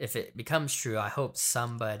 if it becomes true, I hope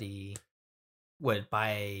somebody would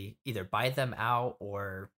either buy them out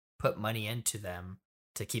or put money into them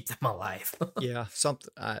to keep them alive. Yeah, something.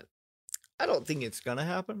 I don't think it's gonna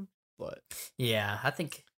happen, but yeah, I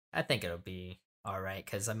think it'll be all right.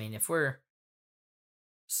 Because I mean, if we're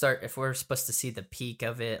supposed to see the peak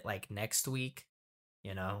of it like next week,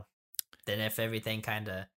 then if everything kind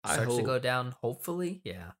of starts to go down, hopefully,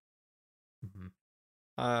 yeah. Mm-hmm.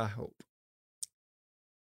 I hope,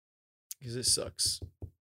 because it sucks.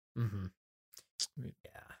 Mm-hmm.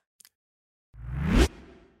 Yeah.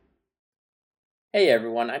 Hey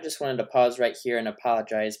everyone, I just wanted to pause right here and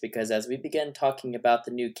apologize because as we began talking about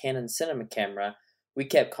the new Canon cinema camera, we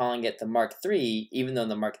kept calling it the Mark III, even though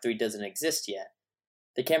the Mark III doesn't exist yet.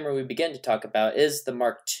 The camera we began to talk about is the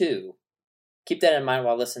Mark II. keep that in mind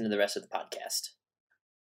while listening to the rest of the podcast.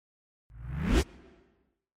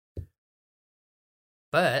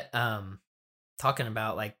 But talking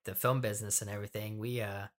about like the film business and everything, we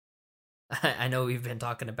I know we've been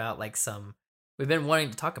talking about like we've been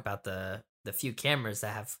wanting to talk about the few cameras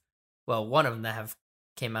that have, well, one of them that have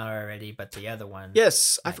came out already, but the other one.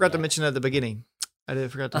 Yes, I forgot to mention at the beginning. I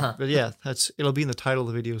did forgot to, but yeah, it'll be in the title of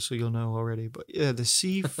the video, so you'll know already. But yeah, the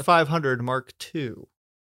C500 Mark II.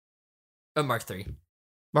 Mark III.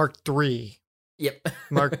 Mark III. Yep.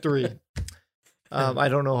 Mark III. I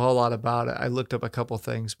don't know a whole lot about it. I looked up a couple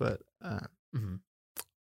things, but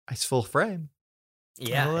it's full frame.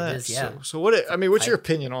 Yeah, it is. Yeah. So what's your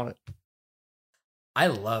opinion on it? I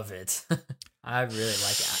love it. I really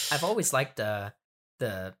like it. I've always liked the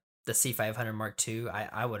C500 Mark II.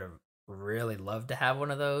 I would have really loved to have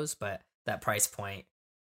one of those, but that price point,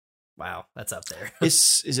 wow, that's up there.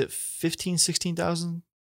 Is it 15,000, 16,000?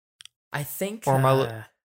 I think. Or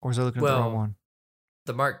was I looking at the wrong one?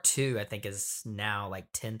 The Mark II, I think, is now like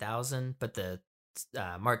 10,000, but the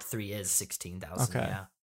Mark III is 16,000. Okay. Yeah.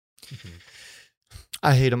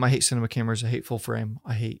 I hate them. I hate cinema cameras. I hate full frame.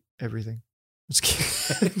 I hate everything.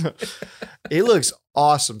 It looks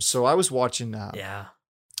awesome. So I was watching. Yeah.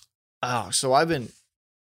 Oh, so I've been.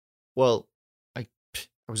 Well, I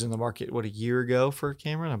was in the market a year ago for a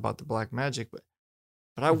camera, and I bought the Blackmagic, but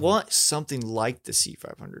I want something like the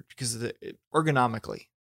C500 because of ergonomically.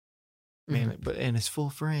 Man, and it's full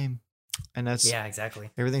frame, and that's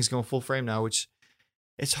exactly. Everything's going full frame now, which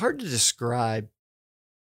it's hard to describe.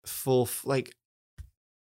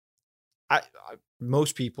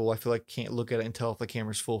 Most people I feel like can't look at it and tell if the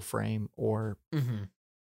camera's full frame or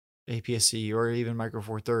APS-C or even Micro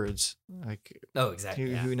Four Thirds. Like,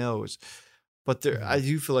 exactly. Who knows? But I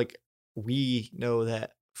do feel like we know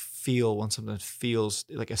that feel when something feels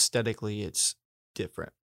like aesthetically it's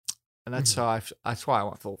different. And that's that's why I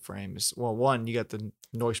want full frame. Is one, you got the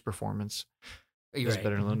noise performance. It's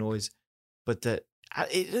better than low noise, but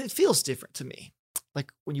it feels different to me.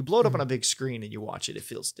 Like when you blow it up on a big screen and you watch it, it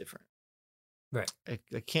feels different. Right.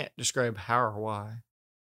 I can't describe how or why,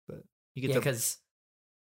 but you get because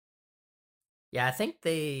I think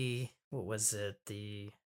what was it?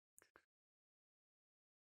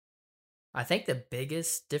 I think the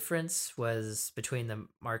biggest difference was between the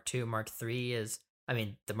Mark II and Mark III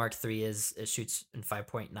the Mark III it shoots in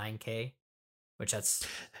 5.9K, which that's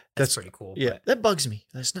pretty cool. Yeah, that bugs me.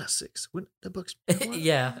 That's not 6. That bugs me.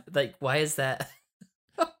 Yeah, like why is that?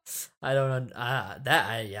 I don't know.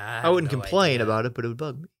 I wouldn't complain about it, but it would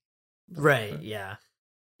bug me. Right. Yeah,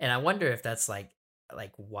 and I wonder if that's like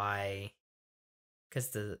why,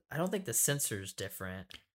 because I don't think the sensor's different.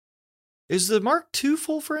 Is the Mark II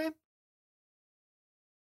full frame?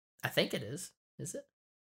 I think it is. Is it?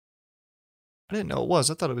 I didn't know it was.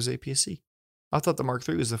 I thought it was APS-C. I thought the Mark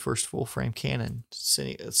III was the first full frame Canon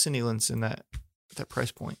cine lens in that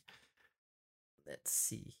price point. Let's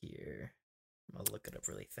see here. I'm gonna look it up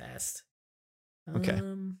really fast. Okay.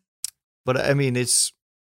 But I mean, it's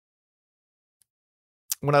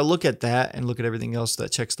when I look at that and look at everything else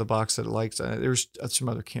that checks the box that it likes. There's some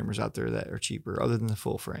other cameras out there that are cheaper other than the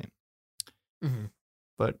full frame.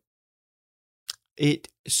 But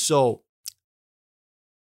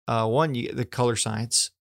one, you get the color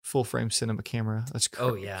science, full frame cinema camera. That's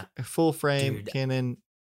oh yeah, a full frame. Dude. Canon.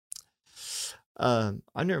 I've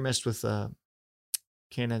never messed with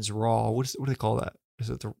Canon's RAW. What do they call that?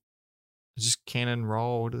 Is just Canon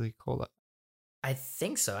RAW? What do they call that? I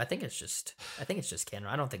think so. I think it's just Canon.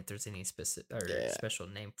 I don't think there's any specific or special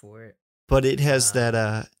name for it. But it has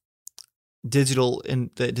that digital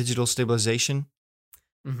stabilization.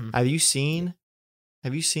 Have you seen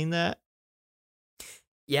that?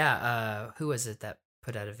 Yeah. Who was it that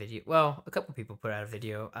put out a video? Well, a couple people put out a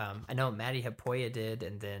video. I know Maddie Hapoya did,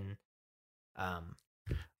 and then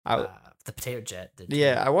the Potato Jet did.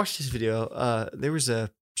 Yeah, I watched this video. There was a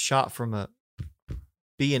shot from a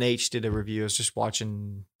B&H did a review. I was just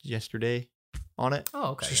watching yesterday on it.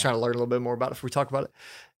 Oh, okay. Just trying to learn a little bit more about it before we talk about it.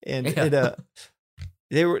 And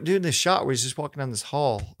they were doing this shot where he's just walking down this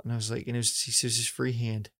hall, and I was like, he says his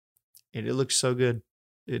freehand, and it looks so good.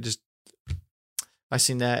 I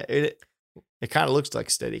seen that. It kind of looks like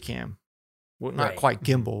Steadicam. Well, not quite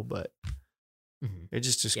gimbal, but it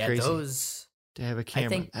just is crazy. To have a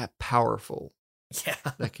camera that powerful. Yeah.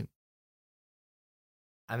 That can.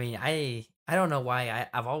 I mean, I don't know why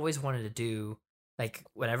I've always wanted to do, like,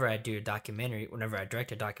 whenever I direct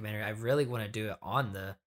a documentary, I really want to do it on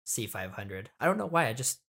the C500. I don't know why.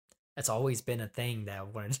 It's always been a thing that I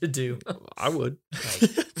wanted to do. I would.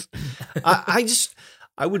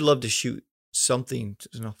 I would love to shoot something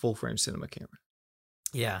in a full frame cinema camera.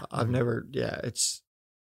 Yeah. I've never. Yeah, it's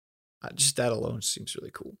just that alone seems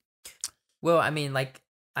really cool. Well, I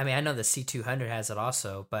know the C200 has it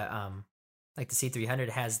also, but like the C300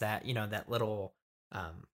 has that, that little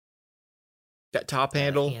That top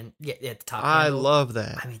handle, the top I handle. love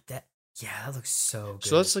that. I mean that looks so good.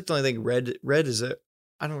 So that's like the only thing. Red is it.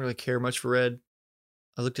 I don't really care much for red.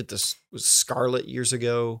 I looked at this was Scarlet years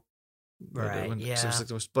ago. Right. Yeah. It was like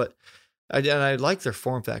the most, but I like their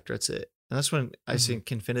form factor. That's it. And that's when I see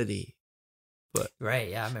Infinity. But right.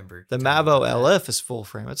 Yeah, I remember the Mavo LF is full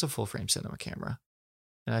frame. It's a full frame cinema camera,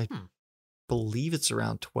 and I believe it's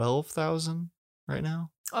around 12,000 right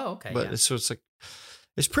now. Oh, okay. But it's like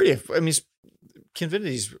it's pretty. I mean,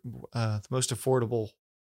 Infinity's the most affordable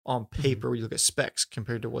on paper when you look at specs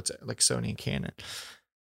compared to what's like Sony and Canon.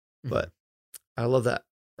 But I love that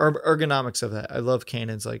ergonomics of that. I love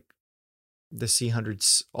Canon's like the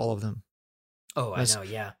C100s, all of them. Oh, I know.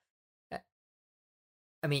 Yeah.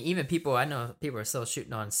 I mean, even I know people are still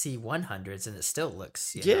shooting on C100s, and it still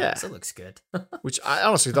looks, it still looks good. Which I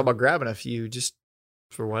honestly thought about grabbing a few just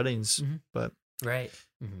for weddings, but right.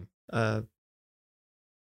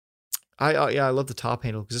 I love the top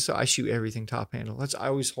handle because I shoot everything top handle. I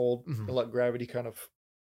always hold and let gravity kind of.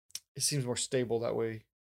 It seems more stable that way.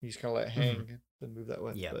 You just kind of let it hang and move that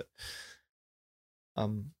way. Yeah. But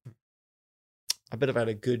I bet if I had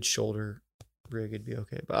a good shoulder rig, it'd be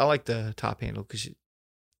okay. But I like the top handle because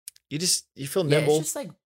you feel nimble. It's just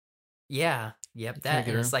like yep. That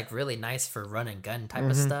and it's like really nice for run and gun type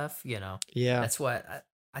of stuff. Yeah. That's what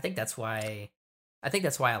I think. That's why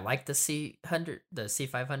I like the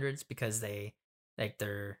C500s because they're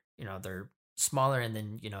they're smaller, and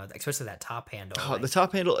then especially that top handle. Oh, the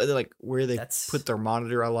top handle, and then like where they put their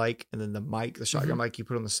monitor, I like, and then the mic, the shotgun mic you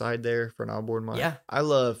put on the side there for an onboard mic. Yeah, I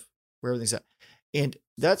love where everything's at, and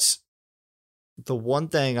that's the one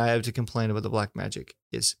thing I have to complain about the Blackmagic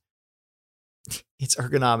is it's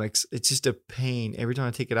ergonomics. It's just a pain every time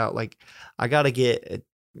I take it out. Like I gotta get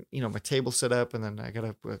my table set up, and then I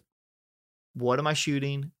gotta what am I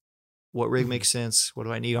shooting? What rig makes sense? What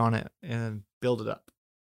do I need on it? And build it up.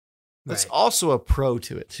 That's also a pro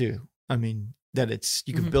to it too. I mean, that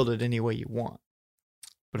you can build it any way you want.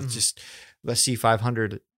 But it's just the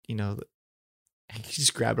C500, you can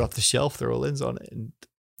just grab it off the shelf, throw a lens on it, and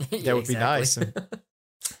that would be nice. And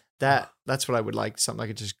that's what I would like, something I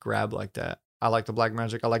could just grab like that. I like the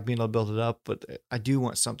Blackmagic. I like being able to build it up, but I do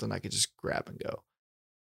want something I could just grab and go.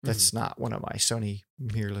 That's not one of my Sony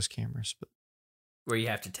mirrorless cameras, but where you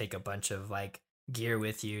have to take a bunch of like gear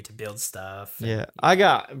with you to build stuff. Yeah, I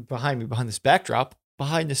got behind this backdrop,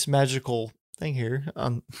 behind this magical thing here.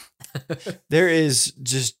 There is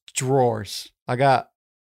just drawers. I got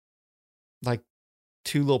like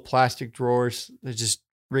 2 little plastic drawers. They're just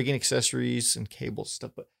rigging accessories and cables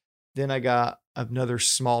stuff. But then I got another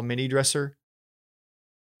small mini dresser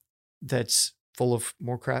that's full of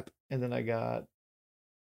more crap, and then I got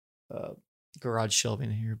garage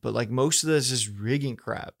shelving in here. But like most of this is rigging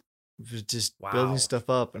crap. Just building stuff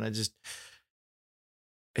up, and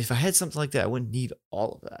if I had something like that, I wouldn't need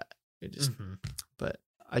all of that. But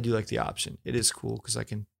I do like the option. It is cool because I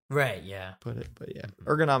can put it. But yeah,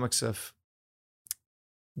 ergonomics of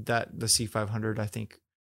the C500 I think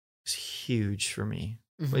is huge for me.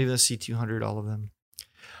 Even the C200, all of them.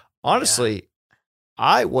 Honestly,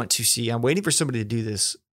 I want to see. I'm waiting for somebody to do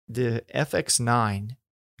this. The FX9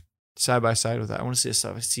 side by side with that. I want to see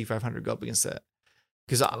a C500 go up against that.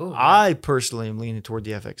 Because I personally am leaning toward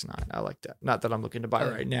the FX9. I like that. Not that I'm looking to buy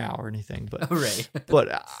right now or anything, but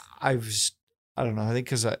but I don't know. I think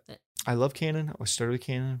because I love Canon. I started with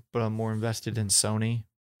Canon, but I'm more invested in Sony.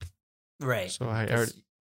 Right. So I already,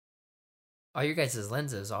 all your guys'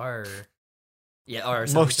 lenses are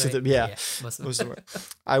most of them. Yeah, most of them.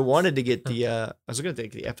 I wanted to get the. I was going to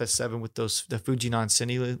take the FS7 with the Fujinon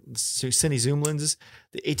Cine zoom lenses,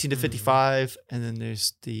 the 18 to 55, and then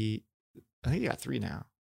there's the. I think you got 3 now.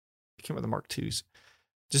 It came with the Mark IIs.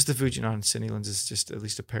 Just the Fujinon Cine lenses, just at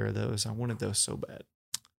least a pair of those. I wanted those so bad.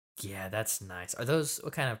 Yeah, that's nice. Are those,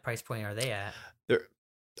 what kind of price point are they at? They're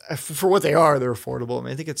for what they are, they're affordable. I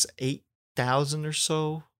mean, I think it's 8,000 or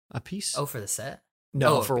so a piece. Oh, for the set?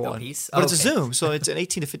 No, for one piece. But it's a zoom, so it's an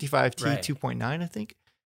 18 to 55 T 2.9, I think.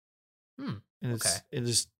 And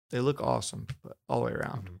they look awesome, but all the way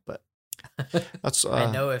around. But that's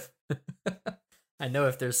I know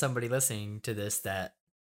if there's somebody listening to this that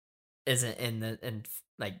isn't in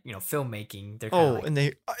filmmaking, they're and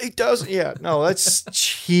it doesn't. Yeah, no, that's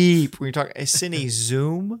cheap. When you're talking a Cine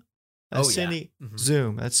Zoom, Cine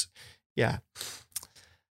Zoom. That's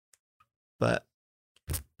but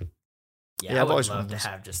I would love to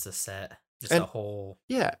have just a set, just a whole.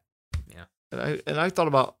 Yeah. and I thought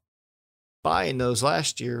about buying those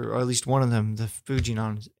last year, or at least one of them, the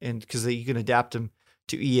Fujinon, and because you can adapt them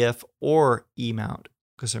to EF or E mount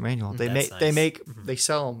because they're manual. That's nice. Mm-hmm. They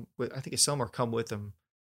sell them with, I think it's some or come with them.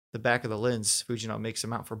 The back of the lens, Fujinon makes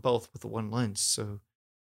them out for both with the one lens. So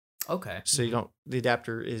okay. So you don't, the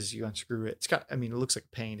adapter is, you unscrew it. It's got, I mean, it looks like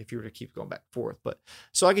a pain if you were to keep going back and forth, but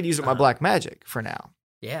so I could use it with my Black Magic for now.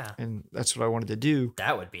 Yeah. And that's what I wanted to do.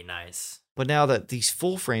 That would be nice. But now that these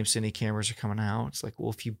full frame cine cameras are coming out, it's like,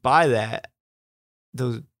 well, if you buy that,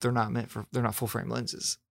 those, they're not full frame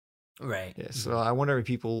lenses. Right. Yeah. So I wonder if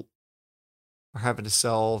people are having to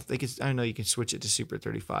sell, I know you can switch it to Super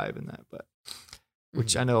 35 and that, but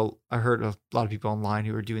which I know I heard a lot of people online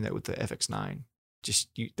who are doing that with the FX9.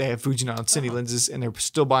 They have Fujinon cine lenses and they're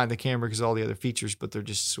still buying the camera because of all the other features, but they're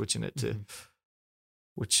just switching it to,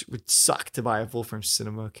 which would suck to buy a full frame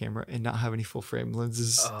cinema camera and not have any full frame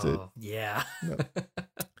lenses. Yeah. No.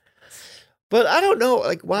 But I don't know,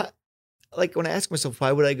 like why, like when I ask myself,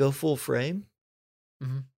 why would I go full frame?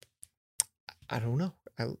 I don't know.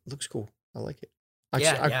 It looks cool. I like it. I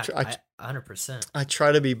 100%. I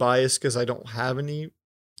try to be biased because I don't have any.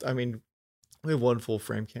 I mean, we have one full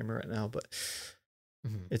frame camera right now, but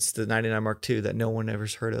it's the 99 Mark II that no one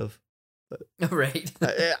ever's heard of. But right.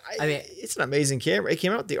 I mean, it's an amazing camera. It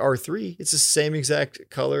came out with the R3. It's the same exact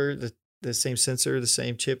color, the same sensor, the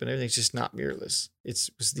same chip, and everything. It's just not mirrorless. It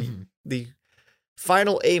was the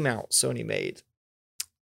final A mount Sony made.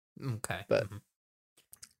 Okay. But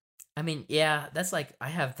I mean, yeah, that's like I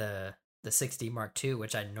have the 6D Mark II,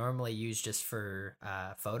 which I normally use just for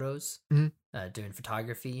photos, doing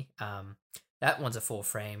photography. That one's a full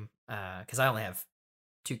frame because I only have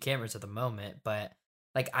 2 cameras at the moment, but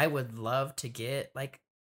like I would love to get like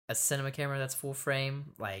a cinema camera that's full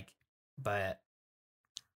frame, like, but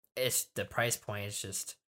it's the price point is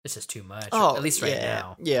just too much. At least right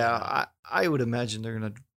now. Yeah, I would imagine they're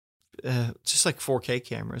gonna just like 4K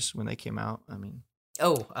cameras when they came out. I mean,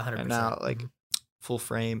 100%. And now like full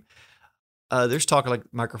frame. There's talk like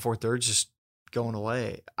Micro Four Thirds just going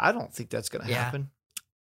away. I don't think that's gonna happen.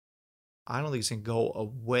 I don't think it's gonna go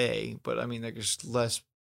away, but I mean, there's less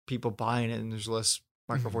people buying it, and there's less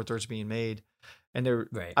Micro Four Thirds being made. And I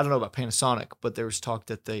don't know about Panasonic, but there was talk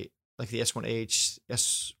that they like the S1H,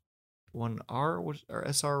 S1R, or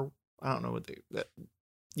SR. I don't know what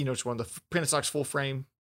it's one of the Panasonic's full frame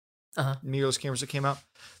mirrorless cameras that came out.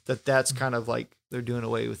 That's kind of like they're doing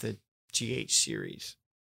away with the GH series.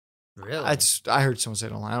 Really? I heard someone say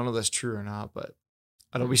it online. I don't know if that's true or not, but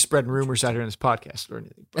I don't be spreading rumors out here in this podcast or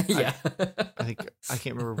anything. But I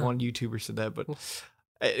can't remember one YouTuber said that, but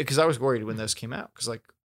because I was worried when those came out, because like,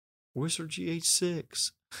 where's our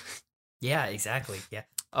GH6? Yeah, exactly. Yeah.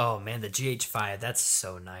 Oh man, the GH5, that's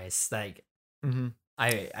so nice. Like,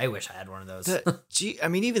 I wish I had one of those. I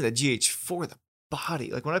mean, even the GH4, the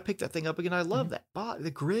body, like when I picked that thing up again, I love that body.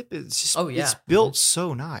 The grip is just, it's built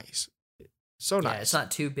so nice. So nice. Yeah, it's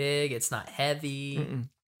not too big. It's not heavy.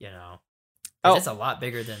 You know, it's a lot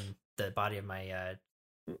bigger than the body of my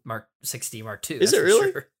Mark 6D Mark II. Is it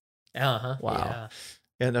really? Sure. Wow. Yeah.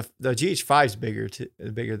 And the GH5 is bigger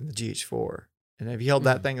than the GH4. And have you held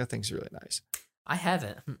that thing? That thing's really nice. I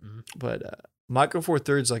haven't. But Micro Four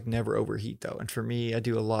Thirds like never overheat though. And for me, I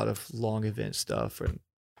do a lot of long event stuff, and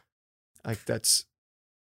like that's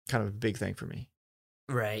kind of a big thing for me.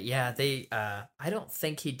 Right. Yeah. They. I don't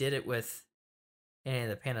think he did it with any of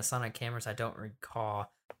the Panasonic cameras. I don't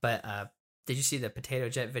recall. But did you see the Potato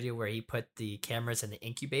Jet video where he put the cameras in the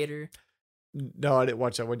incubator? No, I didn't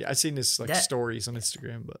watch that one. I seen this like stories on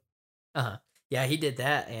Instagram, but yeah, he did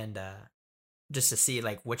that, and just to see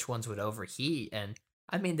like which ones would overheat, and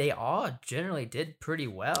I mean they all generally did pretty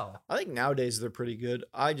well. I think nowadays they're pretty good.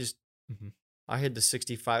 I just I had the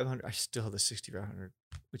 6500. I still have the 6500,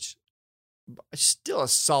 which is still a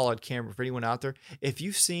solid camera for anyone out there. If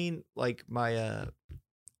you've seen like my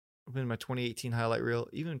my 2018 highlight reel,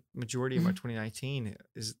 even majority of my 2019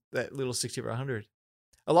 is that little 6500.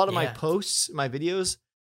 A lot of my posts, my videos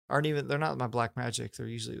they're not my Black Magic. They're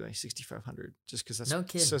usually my 6500 just because that's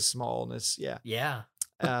so small and it's, Yeah.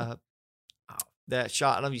 That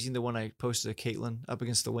shot, I don't know if you've seen the one I posted of Caitlin up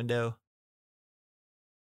against the window.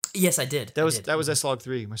 Yes, I did. That was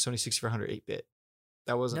S-Log3, my Sony 6400 8-bit.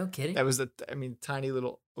 That wasn't. No kidding. That was tiny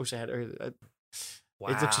little, I wish I had it. Wow.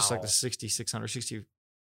 It looks just like the 60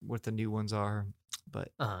 what the new ones are.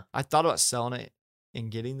 But I thought about selling it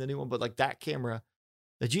and getting the new one, but like that camera,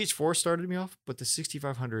 the GH4 started me off, but the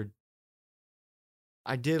 6500,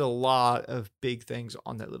 I did a lot of big things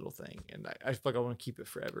on that little thing, and I feel like I want to keep it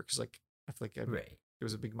forever because like I feel like it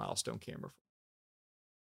was a big milestone camera.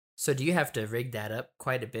 So do you have to rig that up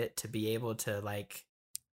quite a bit to be able to like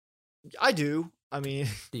I do. I mean,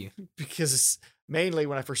 Do you? because it's mainly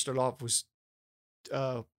when I first started off was,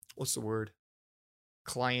 what's the word?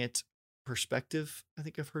 Client perspective. I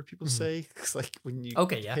think I've heard people Mhm. say. It's like when you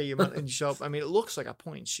Okay, yeah. pay your money and you show up. I mean, it looks like a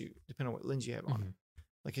point and shoot, depending on what lens you have on it. Mhm.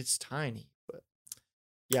 Like it's tiny, but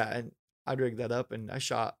yeah. And I rigged that up and I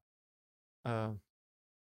shot um,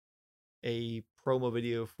 a promo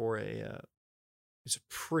video for it's a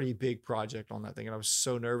pretty big project on that thing, and I was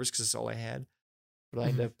so nervous because it's all I had. But I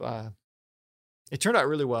ended Mhm. up. It turned out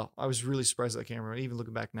really well. I was really surprised at that camera. Even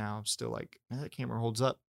looking back now, I'm still like, man, that camera holds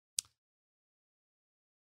up.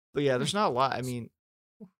 But yeah, Hmm. there's not a lot. I mean,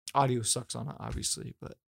 audio sucks on it, obviously,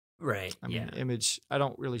 but Right. I mean, Yeah. image. I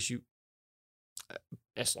don't really shoot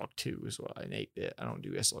S-Log 2 is what I 8-bit. I don't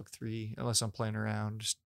do S-Log 3 unless I'm playing around.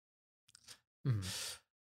 Just Mhm.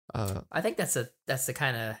 uh, I think that's the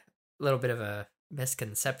kind of little bit of a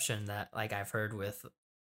misconception that like I've heard with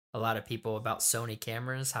a lot of people about Sony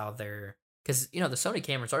cameras, how they're because the Sony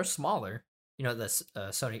cameras are smaller. The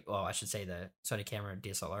Sony, well, I should say the Sony camera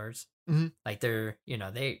DSLRs, mhm. like they're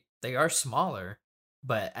they are smaller,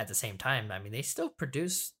 but at the same time, I mean, they still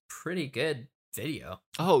produce pretty good video.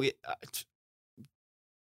 Oh yeah.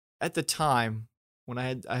 At the time when I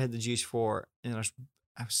had the GH4 and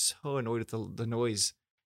I was so annoyed at the noise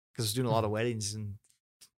because I was doing a lot of Mhm. weddings and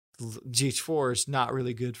GH4 is not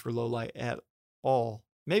really good for low light at all.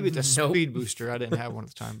 Maybe it's a Nope. speed booster. I didn't have one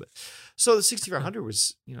at the time, but so the 6500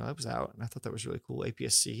 was, that was out, and I thought that was really cool.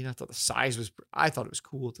 APS-C, I thought the size was, I thought it was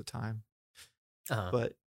cool at the time, uh,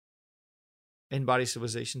 but in body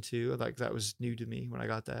civilization too, like that was new to me when I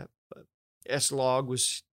got that. But S-Log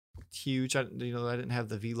was huge. I didn't have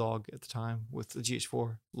the V-Log at the time with the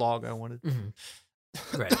GH4 log I wanted. mhm.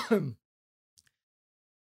 Right.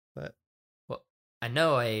 But Well, I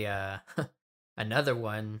know a another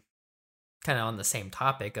one kind of on the same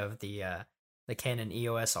topic of the Canon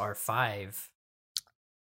EOS R5.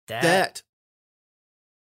 That that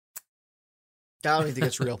I don't even think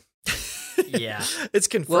it's real. yeah. It's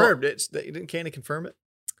Well, confirmed. They didn't Canon confirm it.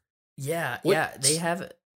 yeah, What? yeah, they have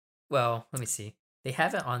it. Well, let me see. They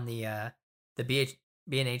have it on the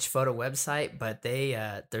B&H photo website, but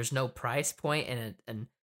they there's no price point and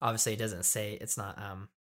obviously it doesn't say it's not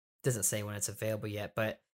doesn't say when it's available yet,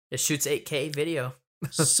 but it shoots 8K video.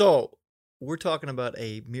 So we're talking about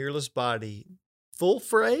a mirrorless body, full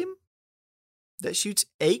frame that shoots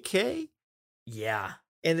 8K, Yeah.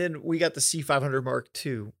 and then we got the C500 Mark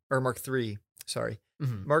II or Mark III. Sorry,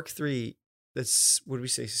 Mhm. Mark III. That's what did we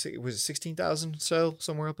say? Was it 16,000? So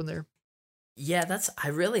somewhere up in there. Yeah, I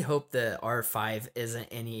really hope the R5 isn't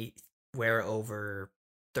anywhere over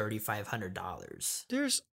 $3,500.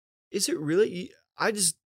 Is it really? I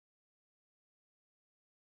just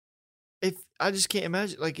can't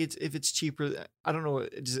imagine like if it's cheaper. I don't know.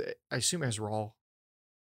 I assume it has raw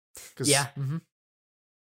because Yeah. Hmm.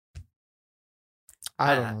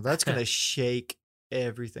 I don't I, know. That's gonna shake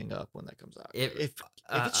everything up when that comes out. it If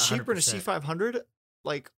it's cheaper than a 100%. C500,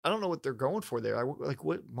 like I don't know what they're going for there. Like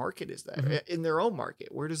what market is that Hmm. in their own market?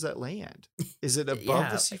 Where does that land? Is it above the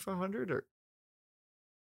Yeah, C500 or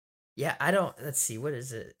yeah. I don't. Let's see. What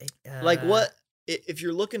is it? like what? If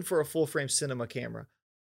you're looking for a full frame cinema camera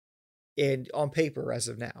and on paper as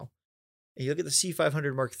of now, and you look at the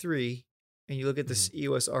C500 Mark III and you look at this Mhm.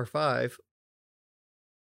 EOS R5,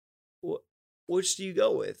 which do you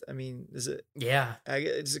go with? I mean, Yeah,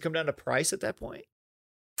 does it come down to price at that point?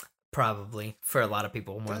 probably for a lot of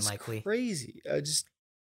people, more than That's likely. crazy. Just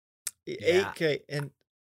Yeah. 8K, and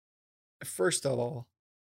first of all,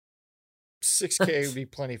 6K would be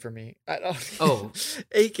plenty for me. I Oh, don't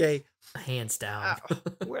 8K. hands I, down.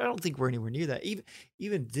 I don't think we're anywhere near that.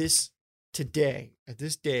 Even this today, at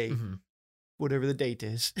this day, Mhm. whatever the date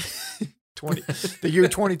is, 20 the year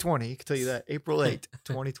 2020, I can tell you that. April 8th,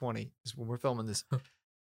 2020 is when we're filming this.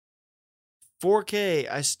 4K,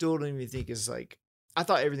 I still don't even think is like, I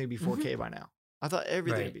thought everything would be 4K by now. I thought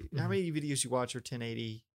everything would Right. be. How many videos you watch are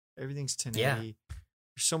 1080? Everything's Yeah. 1080.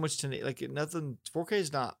 There's so much 1080. Like nothing, 4K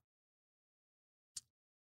is not,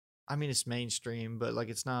 I mean, it's mainstream, but like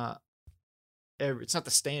it's not the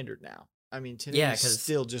standard now. I mean, 1080 Yeah, is because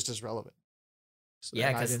still just as relevant. So, yeah,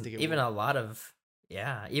 and I because didn't think it even would. a lot of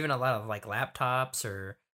even a lot of like laptops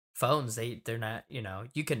or phones, they're not.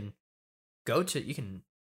 You can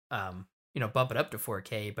bump it up to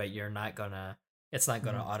 4K, but you're not gonna. It's not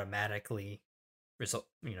gonna Mhm. automatically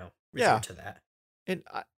Yeah. resort to that. And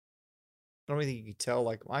I don't even think you can tell.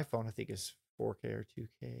 Like my phone, I think is 4K or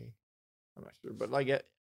 2K. I'm not sure, but like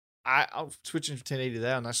I'll switching from 1080 to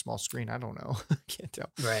that on that small screen. I don't know. I can't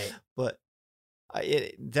tell. Right. But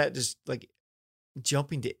that just like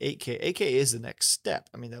jumping to 8K. 8K is the next step.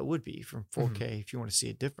 I mean, that would be from 4K Mhm. if you want to see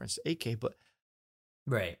a difference to 8K. But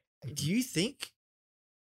Right. do you think?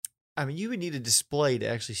 I mean, you would need a display to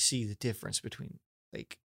actually see the difference between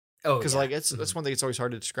like, Oh because yeah. like that's one thing that's always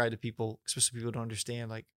hard to describe to people, especially people who don't understand.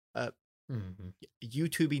 Like, Mhm.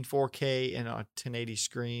 YouTubing 4K and on a 1080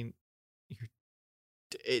 screen, you're,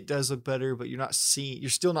 it does look better, but you're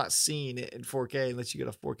still not seeing it in 4K unless you get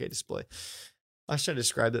a 4K display. I was trying to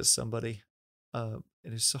describe that to somebody. And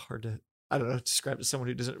it's so hard to, I don't know, describe it to someone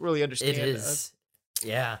who doesn't really It understand. is.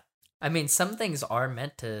 Yeah. I mean, some things are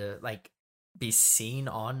meant to like be seen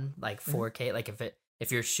on like Mhm. 4K. Like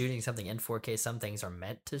if you're shooting something in 4K, some things are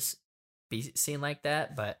meant to be seen like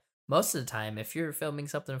that. But most of the time, if you're filming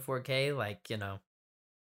something in 4K, like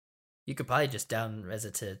you could probably just down res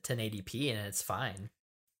it to 1080p and it's fine.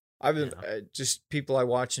 I've You been know. just people I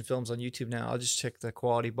watch in films on YouTube now. I'll just check the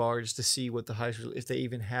quality bar just to see what the highest, if they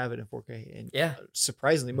even have it in 4K. And Yeah.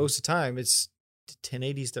 surprisingly, Mhm. most of the time, it's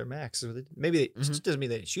 1080 is their max. So maybe it Mhm. doesn't mean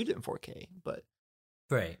they shoot it in 4K,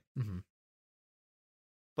 Right. Mm-hmm.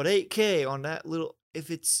 but 8K on that little,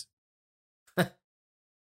 if it's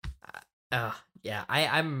Yeah,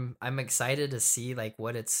 I'm excited to see like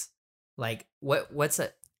what it's like what's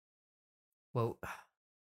a well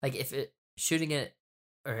like if it shooting it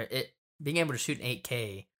or it being able to shoot in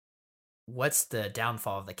 8K, what's the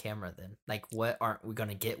downfall of the camera then? Like what aren't we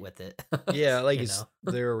gonna get with it? yeah, like you is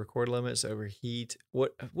know? there are record limits, overheat?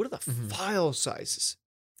 What are the hmm file sizes?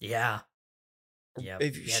 Yeah. Yep.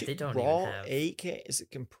 If you Yeah, shoot they don't even raw have 8K, is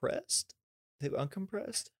it compressed? They have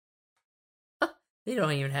uncompressed? they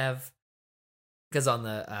don't even have because on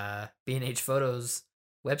the B&H Photos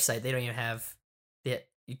website, they don't even have the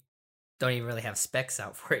you don't even really have specs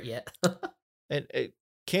out for it yet. And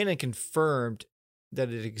Canon confirmed that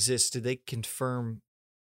it exists. Did they confirm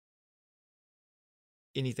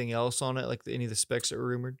anything else on it, like any of the specs that were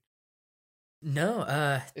rumored? No,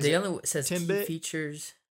 Is the it only says key 10-bit?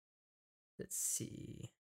 features. Let's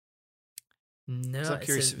see. Because No, I'm it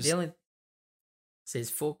curious says if the it's only says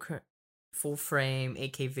full frame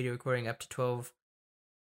 8K video recording up to 12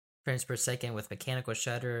 frames per second with mechanical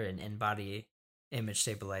shutter and in body image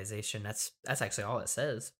stabilization. That's actually all it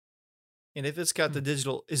says. and if it's got Hmm. the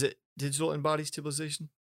digital, is it digital embodied stabilization?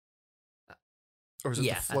 Uh, Or is it the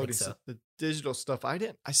Yeah, I think floating so. stuff? The digital stuff. I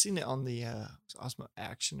seen it on the Osmo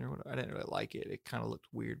Action or whatever. I didn't really like it. It kind of looked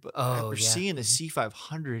weird. But Oh after yeah, seeing the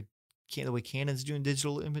C500, the way Canon's doing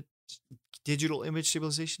digital image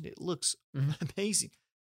stabilization, it looks hmm amazing.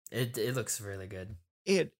 it looks really good.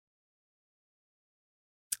 It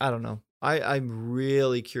I don't know. I'm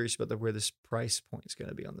really curious about where this price point is going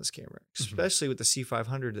to be on this camera, hmm especially with the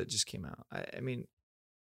C500 that just came out. I mean,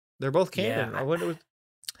 they're both Yeah, Canon. I wonder what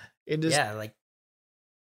it is. yeah, like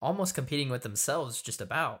almost competing with themselves, just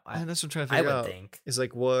about. And that's what I'm trying to I figure would out. think. Is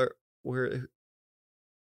like where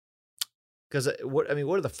because what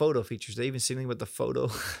are the photo features? They even see anything with the photo?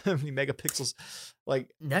 How many megapixels?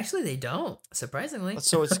 Like, Actually, they don't. Surprisingly.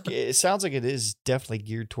 so it sounds like it is definitely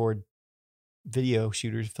geared toward video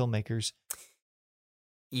shooters, filmmakers.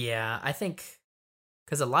 Yeah, I think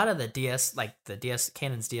because a lot of the DS, like the DS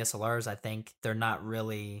Canon's DSLRs, I think they're not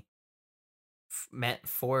really meant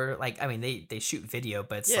for like. I mean, they shoot video,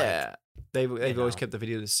 but it's like Yeah, you they've always know. kept the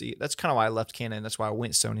video to see. That's kind of why I left Canon. That's why I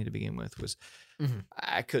went Sony to begin with. Was Mhm.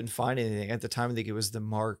 I couldn't find anything at the time. I think it was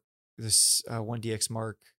the this 1DX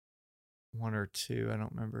Mark 1 or 2. I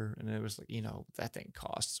don't remember. And it was like, that thing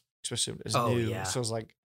costs, especially when it's Oh new. yeah, So I was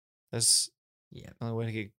like, that's yeah. the only way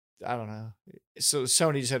to get. I don't know. So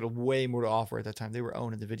Sony just had way more to offer at that time. They were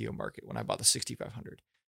owning the video market when I bought the 6500,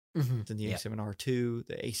 then the Yeah. A7R2,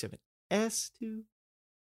 the A7S2,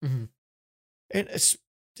 hmm and it's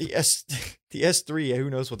the S the S3. Who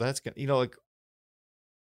knows what that's gonna? Like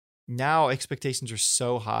now expectations are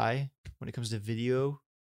so high when it comes to video.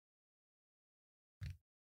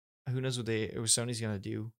 Who knows what Sony's gonna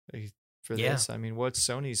do for Yeah. this? I mean, what's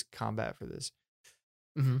Sony's combat for this?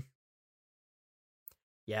 hmm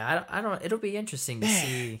Yeah. I don't. It'll be interesting to Man,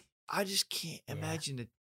 see. I just can't Yeah. imagine a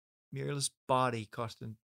mirrorless body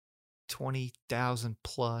costing 20,000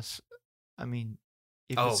 plus. I mean,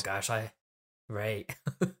 if Oh gosh, I right.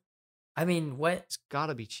 I mean, what? it's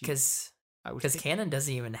gotta be cheap. Because I would because think. Canon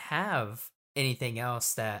doesn't even have anything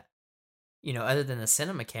else that other than the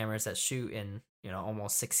cinema cameras that shoot in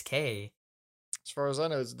almost 6K. As far as I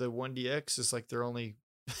know, it's the 1DX is like their only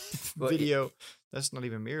Well, video. That's not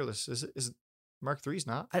even mirrorless, is it? Is it Mark III's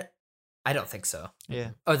not? I don't think so.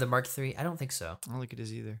 Yeah, Oh, the Mark III. I don't think so. I don't think it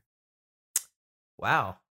is either.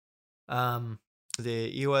 Wow. Um.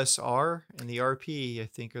 The EOS R and the RP, I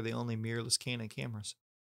think, are the only mirrorless Canon cameras.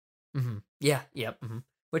 Yeah. Yep.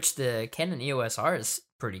 Which the Canon EOS R is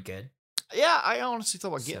pretty good. Yeah, I honestly thought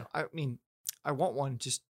about getting. So- I mean, I want one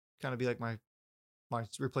just kind of be like my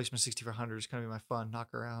replacement 6500 is kind of be my fun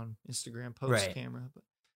knock around Instagram post Right. camera. But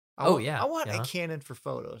Oh, want, yeah, I want yeah. a Canon for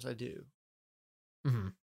photos. I do, hmm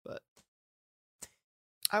but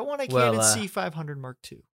I want a Well, Canon C500 Mark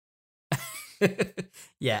II.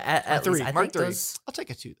 yeah, at Mark least III. I Mark think III. those. I'll take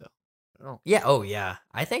a 2 though. Oh, Yeah. Oh, yeah.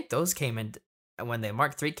 I think those came in when the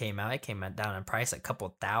Mark III came out. It came down in price a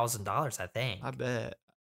couple $1,000s, I think. I bet.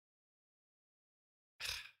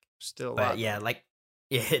 Still a But lot. yeah, though. like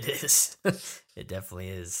yeah, it is. It definitely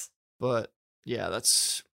is. But yeah,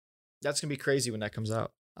 that's gonna be crazy when that comes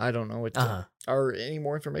out. I don't know what Uh-huh. or any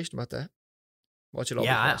more information about that. Watch it all.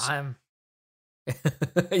 Yeah, be I'm.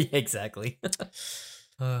 Yeah, exactly.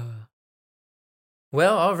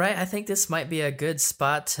 Well, all right. I think this might be a good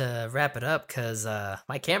spot to wrap it up because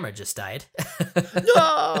my camera just died.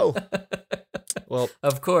 No! Well,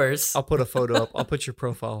 of course. I'll put a photo up. I'll put your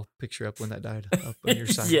profile picture up when that died up on your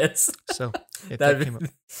side. Yes. So if that That'd came up,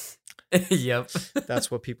 be- Yep. that's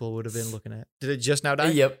what people would have been looking at. Did it just now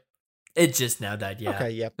die? Yep. It just now died. Yeah.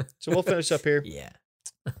 Okay. Yep. So we'll finish up here. Yeah.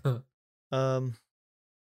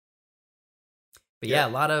 But yeah, a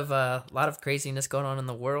lot of craziness going on in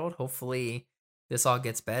the world. Hopefully, this all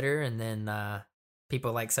gets better, and then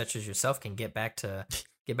people like such as yourself can get back to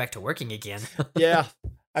working again. Yeah.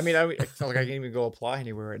 I mean, it's not like I can even go apply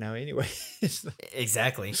anywhere right now anyway.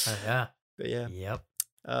 Exactly. Yeah. But yeah. Yep.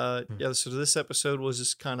 Yeah. So this episode was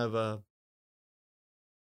just kind of a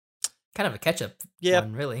catch up. Yeah.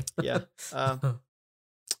 One, really. Yeah.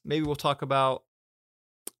 Maybe we'll talk about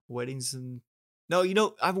weddings and no,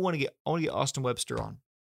 I want to get Austin Webster on.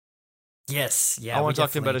 Yes. Yeah. I want to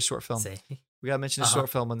talk to him about his short film. Say. We got to mention his short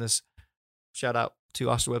film on this. Shout out to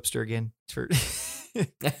Austin Webster again for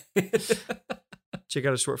check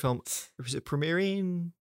out his short film. Is it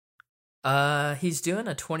premiering? He's doing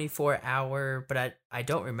a 24-hour, but I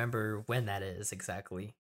don't remember when that is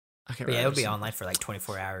exactly. I can't But yeah, remember. it'll be online for like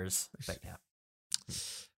 24 hours. But yeah.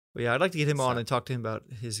 But yeah, I'd like to get him on So- and talk to him about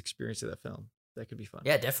his experience of that film. That could be fun.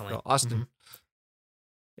 Yeah, definitely. So, Austin,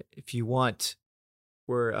 if you want,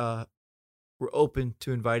 we're open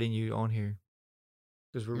to inviting you on here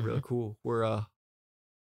because we're really cool. We're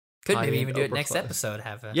Could maybe high-end even do it Oprah next class. episode.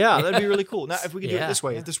 Have a Yeah, that'd be really cool. Now, if we could do it Yeah, this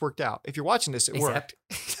way, yeah. if this worked out, if you're watching this, it Exact-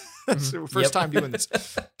 worked. It's the first Yep. time doing this.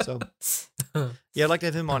 So, yeah, I'd like to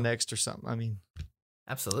have him on next or something. I mean,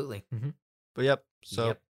 Absolutely. but yep. So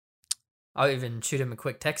Yep. I'll even shoot him a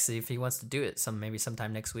quick text see if he wants to do it maybe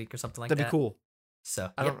sometime next week or something like that'd that. be cool. So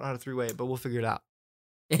I don't know how to three-way it, but we'll figure it out.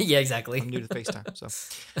 yeah, exactly. I'm new to FaceTime. So,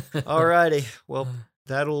 alrighty. Well,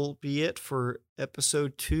 that'll be it for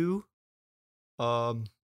episode 2. I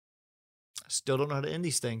still don't know how to end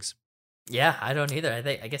these things. Yeah, I don't either.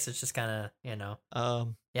 I guess it's just kind of,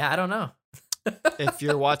 yeah, I don't know. If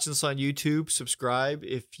you're watching this on YouTube, subscribe.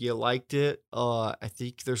 If you liked it, I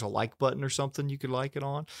think there's a like button or something you could like it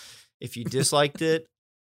on. If you disliked it,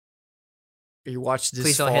 you watched this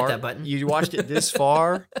Please far. don't hit that button. You watched it this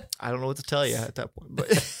far. I don't know what to tell you at that point, but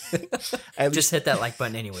at Just least, hit that like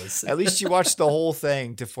button anyways. at least you watched the whole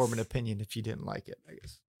thing to form an opinion. If you didn't like it, I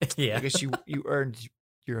guess. Yeah. I guess you earned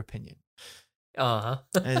your opinion. Uh-huh.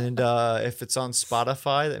 And if it's on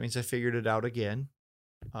Spotify, that means I figured it out again.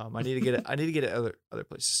 I need to get it. I need to get it other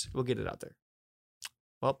places. We'll get it out there.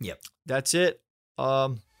 Well, Yep. That's it.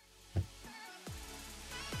 Okay,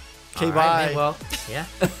 All right, bye. man, well, yeah.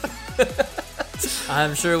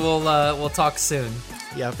 I'm sure we'll talk soon.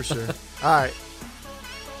 Yeah, for sure. All right.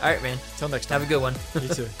 All right, man. Till next time. Have a good one. You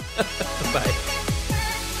too. Bye.